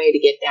pay your way to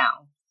get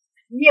down.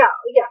 Yeah.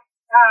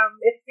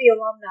 It's the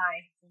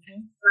alumni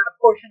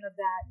portion of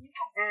that.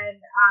 And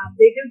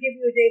they do give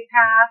you a day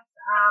pass.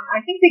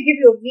 I think they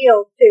give you a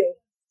meal too.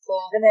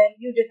 Cool. And then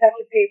you just have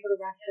to pay for the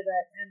rest of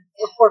it. And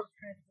of course,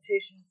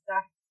 transportation and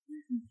stuff.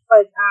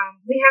 But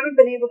we haven't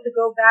been able to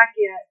go back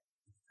yet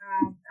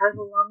as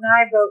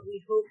alumni, but we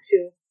hope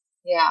to.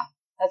 Yeah,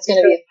 that's going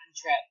to be a fun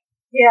trip.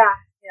 Yeah.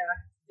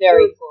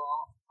 Very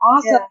cool.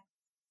 Awesome.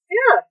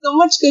 Yeah. So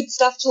much good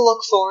stuff to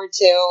look forward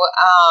to.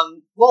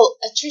 Well,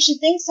 Tricia,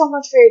 thanks so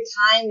much for your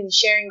time and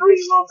sharing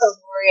Christian's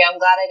story. I'm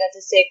glad I got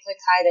to say a quick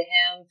hi to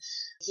him.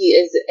 He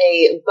is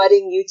a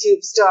budding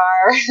YouTube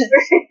star,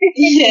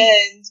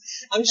 and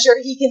I'm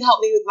sure he can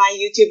help me with my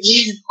YouTube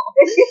channel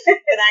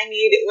that I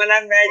need when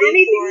I'm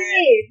ready for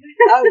it.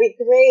 That would be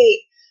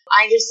great.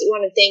 I just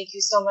want to thank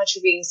you so much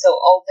for being so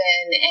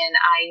open, and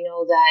I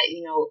know that,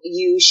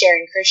 you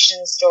sharing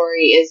Christian's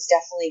story is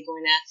definitely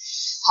going to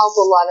help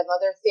a lot of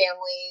other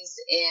families,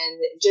 and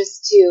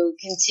just to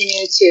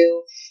continue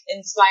to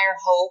inspire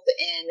hope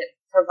and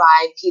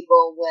provide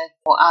people with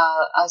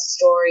a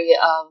story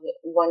of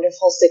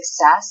wonderful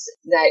success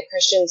that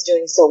Christian's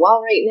doing so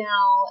well right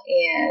now.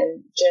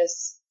 And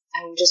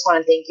I just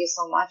want to thank you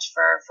so much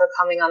for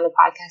coming on the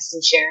podcast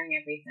and sharing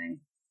everything.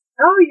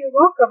 Oh, you're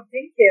welcome.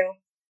 Thank you.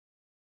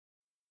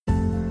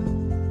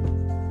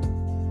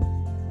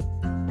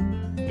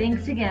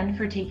 Thanks again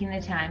for taking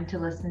the time to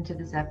listen to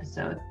this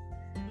episode.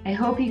 I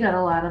hope you got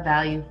a lot of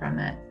value from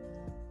it.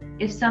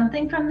 If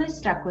something from this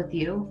stuck with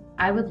you,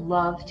 I would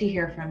love to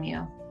hear from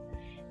you.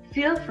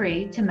 Feel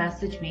free to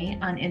message me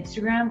on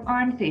Instagram or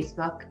on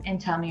Facebook and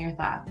tell me your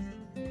thoughts.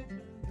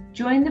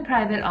 Join the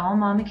private All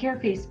Mama Care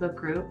Facebook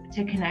group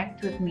to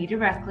connect with me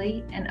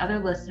directly and other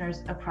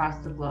listeners across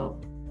the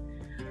globe.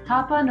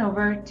 Hop on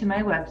over to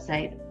my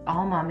website,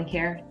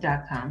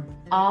 allmamacare.com.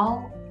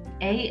 All,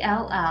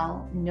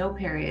 A-L-L, no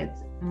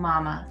periods,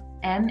 Mama,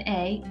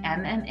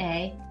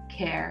 M-A-M-M-A,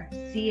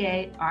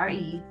 care.com.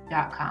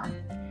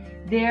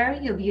 There,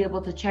 you'll be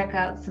able to check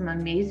out some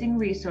amazing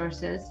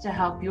resources to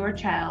help your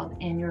child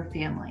and your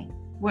family.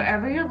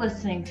 Wherever you're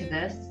listening to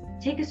this,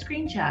 take a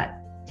screenshot,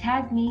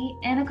 tag me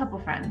and a couple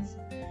friends.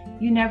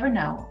 You never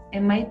know,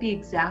 it might be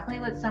exactly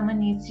what someone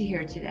needs to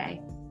hear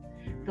today.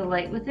 The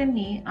light within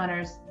me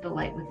honors the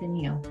light within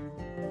you.